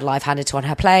that's like had life handed to on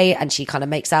her plate, and she kind of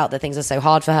makes out that things are so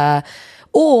hard for her?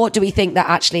 Or do we think that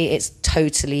actually it's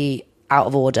totally out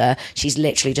of order? She's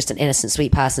literally just an innocent,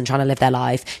 sweet person trying to live their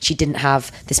life. She didn't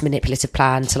have this manipulative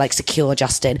plan to like secure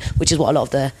Justin, which is what a lot of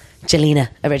the Jelena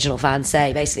original fans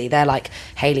say. Basically, they're like,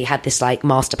 Hailey had this like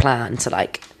master plan to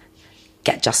like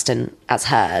get Justin as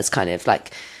hers, kind of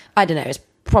like, I don't know, it's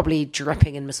probably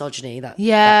dripping in misogyny, that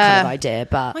kind of idea.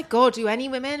 But oh my God, do any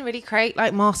women really create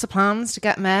like master plans to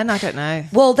get men? I don't know.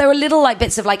 Well, there are little like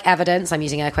bits of like evidence, I'm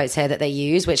using air quotes here, that they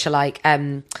use, which are like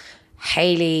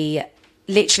Hailey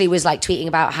literally was like tweeting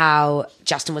about how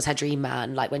Justin was her dream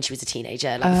man, like when she was a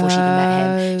teenager, like before she even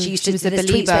met him. She used to was a there's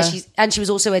tweets believer. where and she was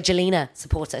also a Jelena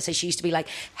supporter, so she used to be like,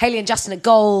 Hailey and Justin are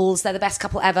goals, they're the best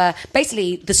couple ever.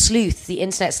 Basically, the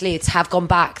internet sleuths have gone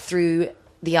back through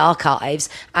the archives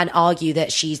and argue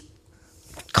that she's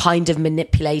kind of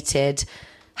manipulated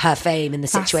her fame in the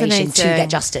situation to get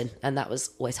Justin, and that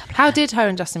was always her plan. How did her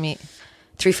and Justin meet?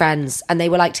 Through friends, and they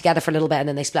were like together for a little bit, and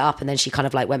then they split up, and then she kind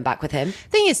of like went back with him.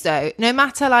 Thing is though, no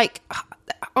matter like,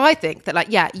 I think that like,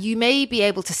 yeah, you may be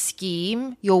able to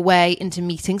scheme your way into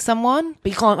meeting someone,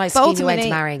 But you can't like scheme your way into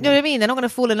marrying you know what I mean? They're not going to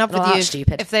fall in love with Not that you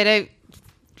stupid. if they don't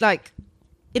like,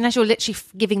 unless you're literally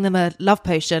giving them a love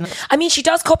potion. I mean, she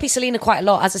does copy Selena quite a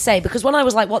lot, as I say, because when I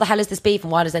was like, what the hell is this beef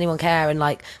and why does anyone care, and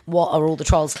like, what are all the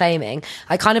trolls claiming,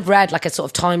 I kind of read like a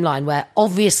sort of timeline where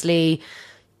obviously,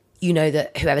 you know,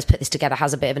 that whoever's put this together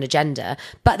has a bit of an agenda,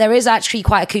 but there is actually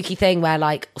quite a kooky thing where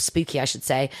like, or spooky I should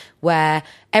say, where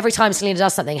every time Selena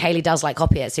does something, Hailey does like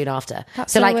copy it soon after.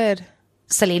 That's so like, weird.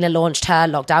 Selena launched her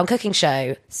lockdown cooking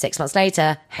show. 6 months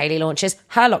later, Hailey launches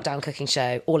her lockdown cooking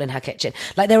show, all in her kitchen.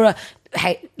 Like there are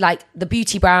like the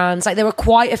beauty brands, like there are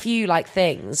quite a few like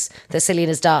things that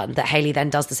Selena's done that Hailey then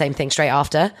does the same thing straight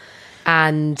after.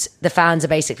 And the fans are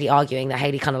basically arguing that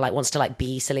Hailey kind of like wants to like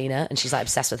be Selena, and she's like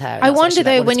obsessed with her. And I that's why wonder she, like,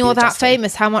 though, wanted when to be you're with that Justin.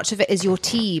 famous, how much of it is your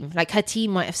team? Like her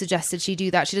team might have suggested she do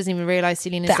that. She doesn't even realise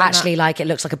Selena's that done actually like it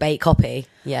looks like a bait copy.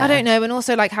 Yeah, I don't know. And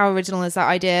also like how original is that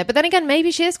idea? But then again, maybe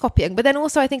she is copying. But then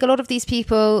also I think a lot of these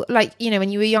people, like, you know,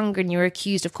 when you were younger and you were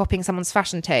accused of copying someone's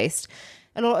fashion taste,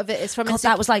 a lot of it is from... God,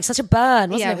 that was like such a burn,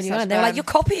 wasn't Yeah, it? When it you was were such in, a they were burn. like, "You're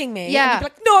copying me." Yeah. And you'd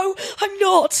be like, "No, I'm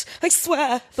not. I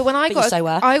swear." But when I But got you so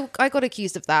were. I got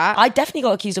accused of that. I definitely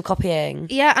got accused of copying.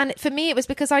 Yeah, and for me, it was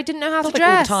because I didn't know how to Not like all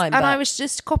the dress, time, and but- I was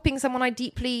just copying someone I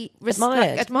deeply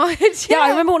Admired. admired. Yeah, I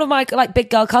remember one of my like big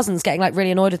girl cousins getting like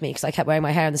really annoyed with me because I kept wearing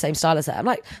my hair in the same style as her. I'm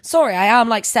like, "Sorry, I am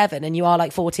like 7 and you are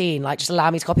like 14. Like, just allow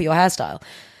me to copy your hairstyle."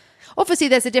 Obviously,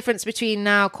 there's a difference between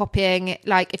now copying,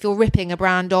 like if you're ripping a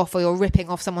brand off or you're ripping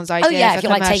off someone's idea. Oh yeah, for if you're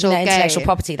like taking commercial their intellectual gain.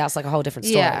 property, that's like a whole different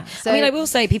story. Yeah, so- I mean, I will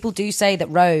say people do say that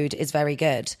Rhode is very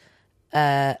good.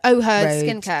 Her Rhode,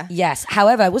 skincare. Yes.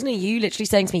 However, wasn't it you literally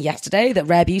saying to me yesterday that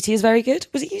Rare Beauty is very good?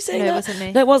 Was it you saying No, that? it wasn't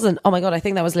me. No, it wasn't. Oh my God, I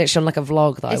think that was literally on like a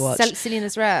vlog that I watched. It's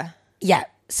Selena's Rare. Yeah.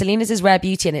 Selena's is Rare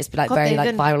Beauty and it's like God, very they've like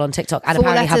been viral on TikTok. And 4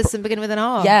 apparently letters and begin with an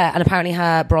R. yeah, and apparently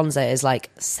her bronzer is like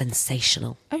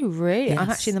sensational. Oh, really? I'm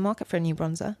Yes. actually in the market for a new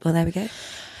bronzer. Well, there we go.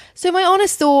 So my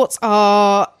honest thoughts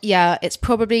are, yeah, it's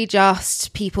probably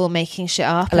just people making shit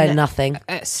up. A load and of nothing.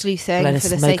 Sleuthing A load of for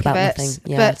the smoke sake of about it. nothing.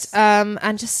 Yes. But,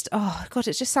 and just, oh God,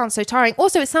 it just sounds so tiring.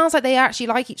 Also, it sounds like they actually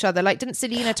like each other. Like, didn't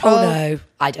Selena tell... Oh no,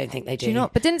 I don't think they do. Do you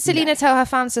not? But didn't Selena tell her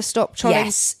fans to stop trolling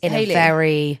Yes, in Hailey? a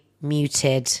very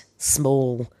muted,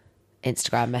 small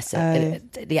Instagram message.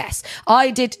 Oh. Yes,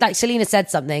 I did. Like Selena said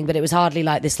something, but it was hardly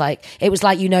like this. Like it was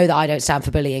like, you know that I don't stand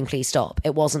for bullying. Please stop.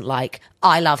 It wasn't like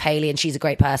I love Hailey and she's a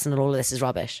great person and all of this is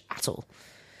rubbish at all.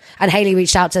 And Hailey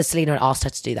reached out to Selena and asked her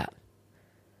to do that.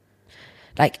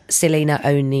 Like Selena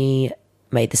only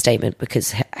made the statement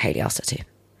because Hailey asked her to.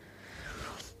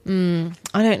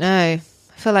 I don't know.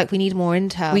 I feel like we need more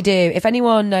intel. We do. If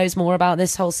anyone knows more about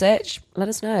this whole sitch, let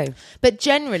us know. But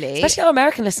generally... Especially our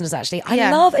American listeners, actually. I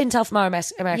Yeah. love intel from our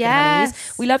American Yes.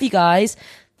 honeys. We love you guys.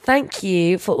 Thank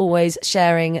you for always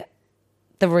sharing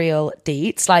the real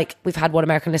deets. Like, we've had one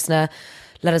American listener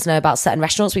let us know about certain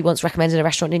restaurants. We once recommended a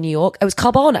restaurant in New York. It was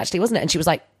Carbon, actually, wasn't it? And she was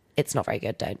like, "It's not very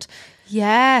good, don't."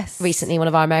 Yes. Recently, one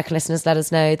of our American listeners let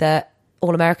us know that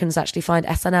all Americans actually find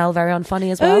SNL very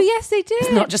unfunny as well. Oh, yes, they do.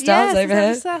 It's not just us over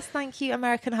here. Us. Thank you,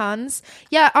 American Huns.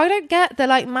 Yeah, I don't get the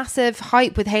like massive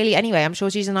hype with Hailey anyway. I'm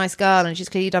sure she's a nice girl and she's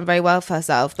clearly done very well for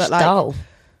herself. But She's like, dull.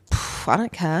 I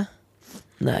don't care.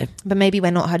 No. But maybe we're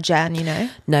not her gen, you know?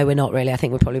 No, we're not really. I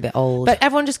think we're probably a bit old. But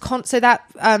everyone just so that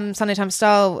Sunday Times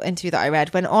Style interview that I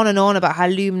read went on and on about her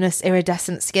luminous,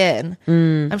 iridescent skin.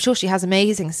 I'm sure she has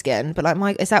amazing skin, but like,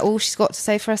 Mike, is that all she's got to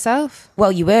say for herself?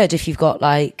 well, you would if you've got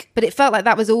like... But it felt like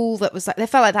that was all that was like. They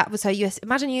felt like that was her US.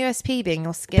 Imagine USP being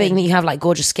your skin. being that you have like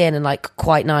gorgeous skin and like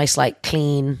quite nice, like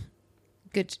clean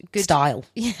good style.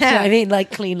 Yeah. Do you know what I mean?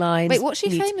 Like clean lines. Wait, what's she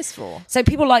neat. famous for? So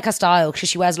people like her style because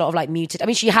she wears a lot of like muted. I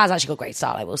mean, she has actually got great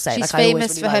style, I will say. She's like, I always famous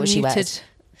really for like her what she muted wears.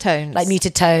 tones. Like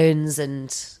muted tones and...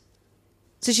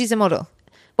 So she's a model.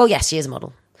 Well, yes, she is a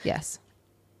model. Yes.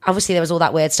 Obviously, there was all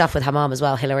that weird stuff with her mum as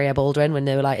well, Hilaria Baldwin, when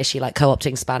they were like, is she like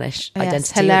co-opting Spanish Oh, yes.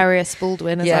 identity? Hilarious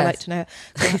Baldwin, as I Yes. like to know.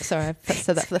 Sorry, I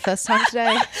said that for the first time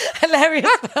today. Hilarious.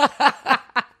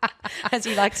 As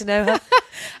you like to know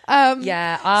her.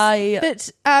 Yeah,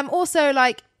 But also,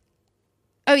 like,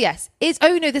 oh yes,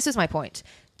 this was my point.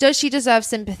 Does she deserve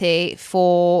sympathy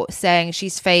for saying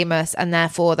she's famous and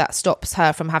therefore that stops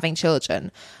her from having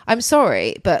children? I'm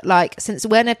sorry, but like, since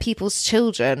when are people's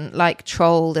children like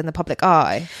trolled in the public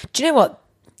eye? Do you know what?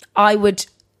 I would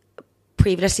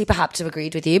previously perhaps have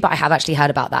agreed with you, but I have actually heard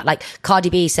about that. Like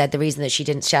Cardi B said the reason that she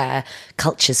didn't share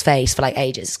Culture's face for like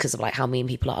ages is because of like how mean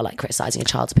people are like criticizing a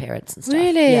child's appearance and stuff.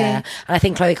 Really? Yeah. And I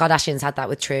think Khloe Kardashian's had that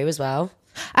with True as well.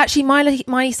 Actually,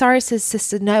 Miley Cyrus's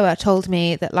sister Noah told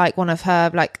me that like one of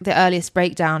her like the earliest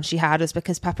breakdown she had was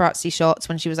because paparazzi shots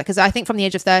when she was like, because I think from the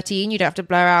age of 13 you don't have to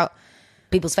blur out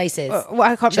People's faces. well,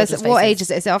 I can't. Children's What faces. age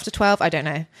is it? Is it after 12? I don't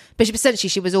know. But essentially,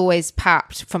 she was always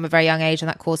papped from a very young age, and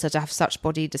that caused her to have such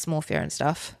body dysmorphia and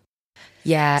stuff.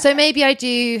 Yeah. So maybe I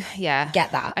do. Yeah,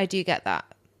 Get that. I do get that.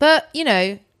 But you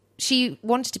know, she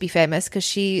wanted to be famous because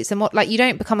she's a like you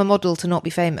don't become a model to not be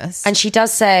famous. And she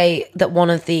does say that one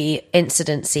of the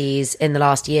incidences in the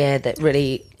last year that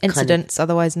really Incidents,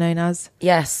 otherwise known as.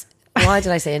 Yes. Why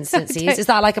did I say incidences? Is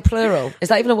that like a plural? Is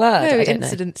that even a word? No, I don't know.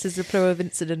 incidents is the plural of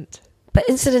incident. But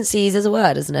incidences is a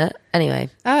word, isn't it? Anyway.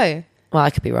 Oh, Well, I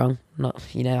could be wrong. Not,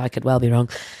 I could well be wrong.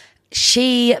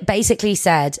 She basically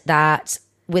said that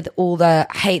with all the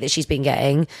hate that she's been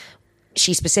getting,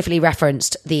 she specifically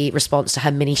referenced the response to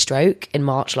her mini stroke in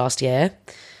March last year.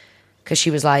 Because she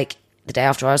was like, the day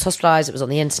after I was hospitalised, it was on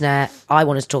the internet. I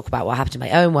wanted to talk about what happened in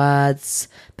my own words,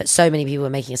 but so many people were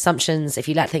making assumptions. If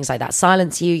you let things like that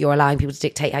silence you, you're allowing people to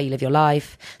dictate how you live your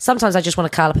life. Sometimes I just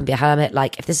want to curl up and be a hermit.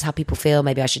 Like, if this is how people feel,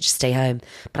 maybe I should just stay home.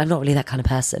 But I'm not really that kind of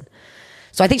person.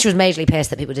 So I think she was majorly pissed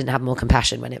that people didn't have more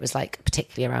compassion when it was like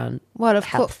particularly around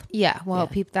health.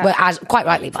 People quite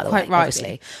rightly, by the way,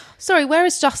 obviously. Sorry, where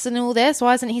is Justin in all this?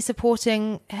 Why isn't he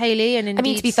supporting Hailey? And I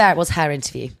mean, to be fair, it was her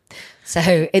interview. So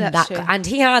and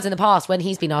he has in the past, when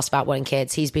he's been asked about wanting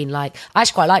kids, he's been like, I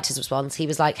actually quite liked his response. He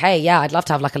was like, hey, yeah, I'd love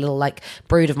to have like a little like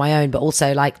brood of my own, but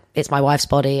also like it's my wife's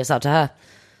body, it's up to her.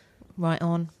 Right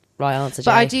on. Right answer, Jay.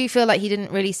 But I do feel like he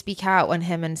didn't really speak out when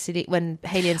Hailey and Selena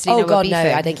were beefing.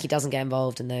 No, I think he doesn't get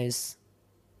involved in those.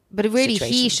 But really,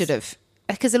 he should have,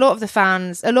 because a lot of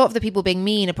the people being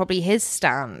mean are probably his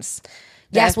stans.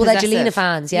 Yes, well, they're Jelena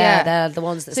fans. Yeah, they're the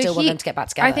ones that still want them to get back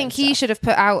together. I think he should have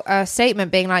put out a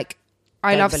statement being like,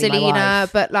 I love Selena,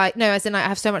 but like, no, as in like, I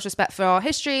have so much respect for our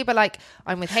history, but like,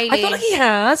 I'm with Hailey. I feel like he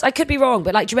has. I could be wrong,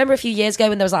 but like, do you remember a few years ago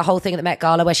when there was that whole thing at the Met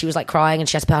Gala where she was like crying and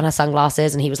she had to put on her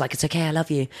sunglasses and he was like, it's okay, I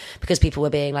love you, because people were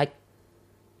being like,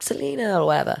 Selena or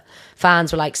whatever.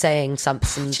 Fans were like saying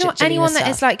something. Do you know anyone that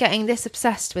is like getting this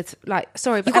obsessed with like,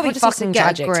 sorry, but you've got to be fucking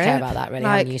tragic to care about that, really,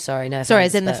 like, haven't you? Sorry, no. Sorry,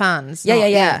 offense, as in the fans.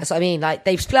 Yeah. That's what I mean. Like,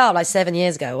 they've split up like 7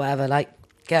 years ago or whatever. Like,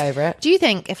 get over it. Do you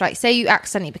think if like, say you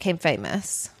accidentally became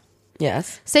famous?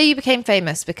 Yes. Say you became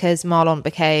famous because Marlon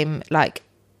became like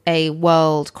a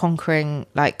world conquering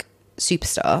like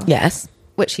superstar. Yes.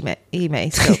 Which he may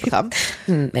still become.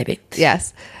 Maybe.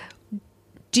 Yes.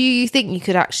 Do you think you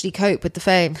could actually cope with the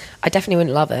fame? I definitely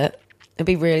wouldn't love it. It'd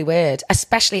be really weird.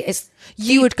 Especially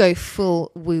you would go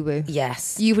full woo-woo.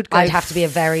 Yes. You would go I'd have to be a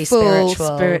very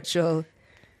spiritual.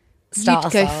 You'd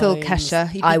go full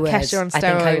Kesha. I would. Kesha on steroids. I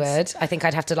think I would. I think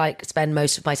I'd have to like spend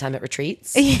most of my time at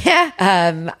retreats. Yeah.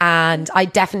 And I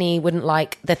definitely wouldn't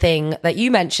like the thing that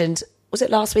you mentioned. Was it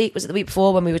last week? Was it the week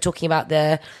before when we were talking about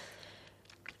the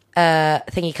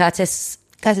thingy Curtis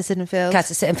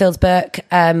Sittenfield's book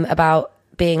about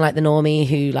being like the normie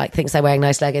who like thinks they're wearing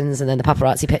nice leggings and then the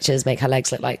paparazzi pictures make her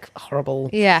legs look like horrible,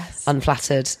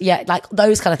 unflattered. Yeah, like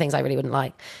those kind of things I really wouldn't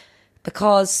like,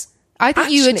 because I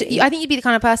think you would. I think you'd be the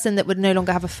kind of person that would no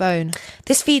longer have a phone.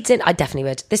 This feeds in. I definitely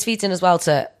would. This feeds in as well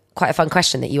to quite a fun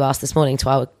question that you asked this morning to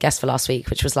our guest for last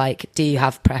week, which was like, do you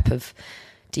have prep of?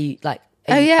 Do you like?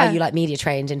 Are you like media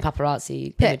trained in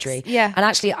paparazzi imagery? Yeah. And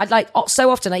actually, I'd like so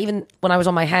often, even when I was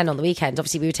on my hen on the weekend,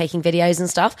 obviously we were taking videos and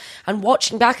stuff, and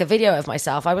watching back a video of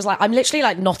myself, I was like, I'm literally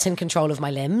like not in control of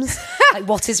my limbs. Like,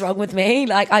 what is wrong with me?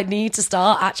 Like, I need to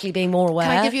start actually being more aware.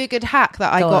 Can I give you a good hack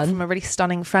that I got from a really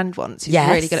stunning friend once who's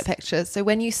really good at pictures? So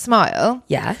when you smile,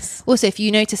 also if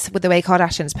you notice with the way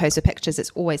Kardashians post their pictures,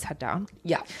 it's always head down.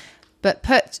 Yeah. But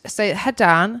head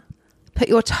down, put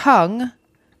your tongue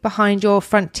behind your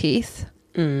front teeth.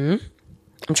 I'm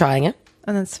trying it.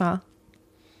 And then smile.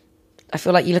 I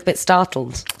feel like you look a bit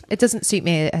startled. It doesn't suit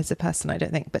me as a person, I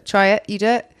don't think. But try it. You do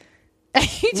it. Are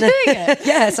you doing it?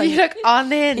 Yes. You look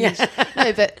unhinged. Yeah.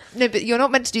 No, but you're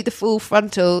not meant to do the full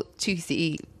frontal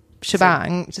toothy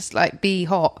shebang. Just like be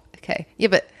hot. Okay. Yeah,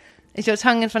 but is your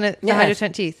tongue in front of behind your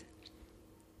front teeth?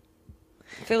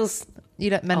 Feels. You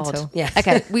look mental. Odd. Yes.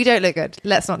 Okay, we don't look good.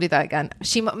 Let's not do that again.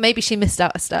 Maybe she missed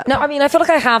out a step. No, I mean, I feel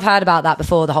like I have heard about that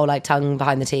before, the whole like tongue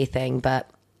behind the teeth thing. But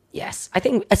yes, I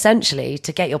think essentially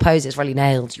to get your poses really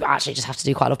nailed, you actually just have to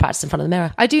do quite a lot of practice in front of the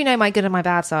mirror. I do know my good and my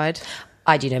bad side.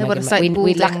 I do know my good and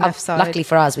my bad side. Luckily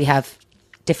for us, we have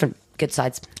different good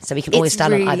sides, so we can always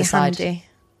stand on either side.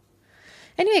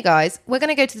 Anyway, guys, we're going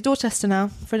to go to the door tester now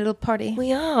for a little party.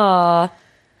 We are.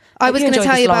 I was going to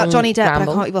tell you about Johnny Depp, but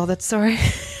I can't be bothered. Sorry.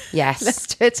 Yes.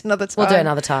 Let's do it another time. We'll do it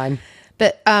another time.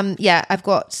 But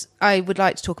I would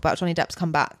like to talk about Johnny Depp's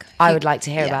comeback. I would like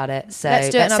to hear about it. So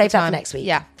let's save that for next week.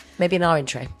 Yeah. Maybe in our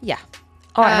intro. Yeah.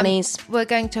 All right, honeys. We're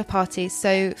going to a party,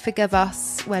 so forgive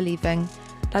us. We're leaving.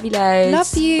 Love you loads.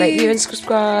 Love you. Rate, review and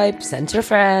subscribe. Send to a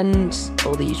friend.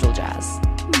 All the usual jazz.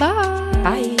 Bye.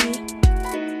 Bye.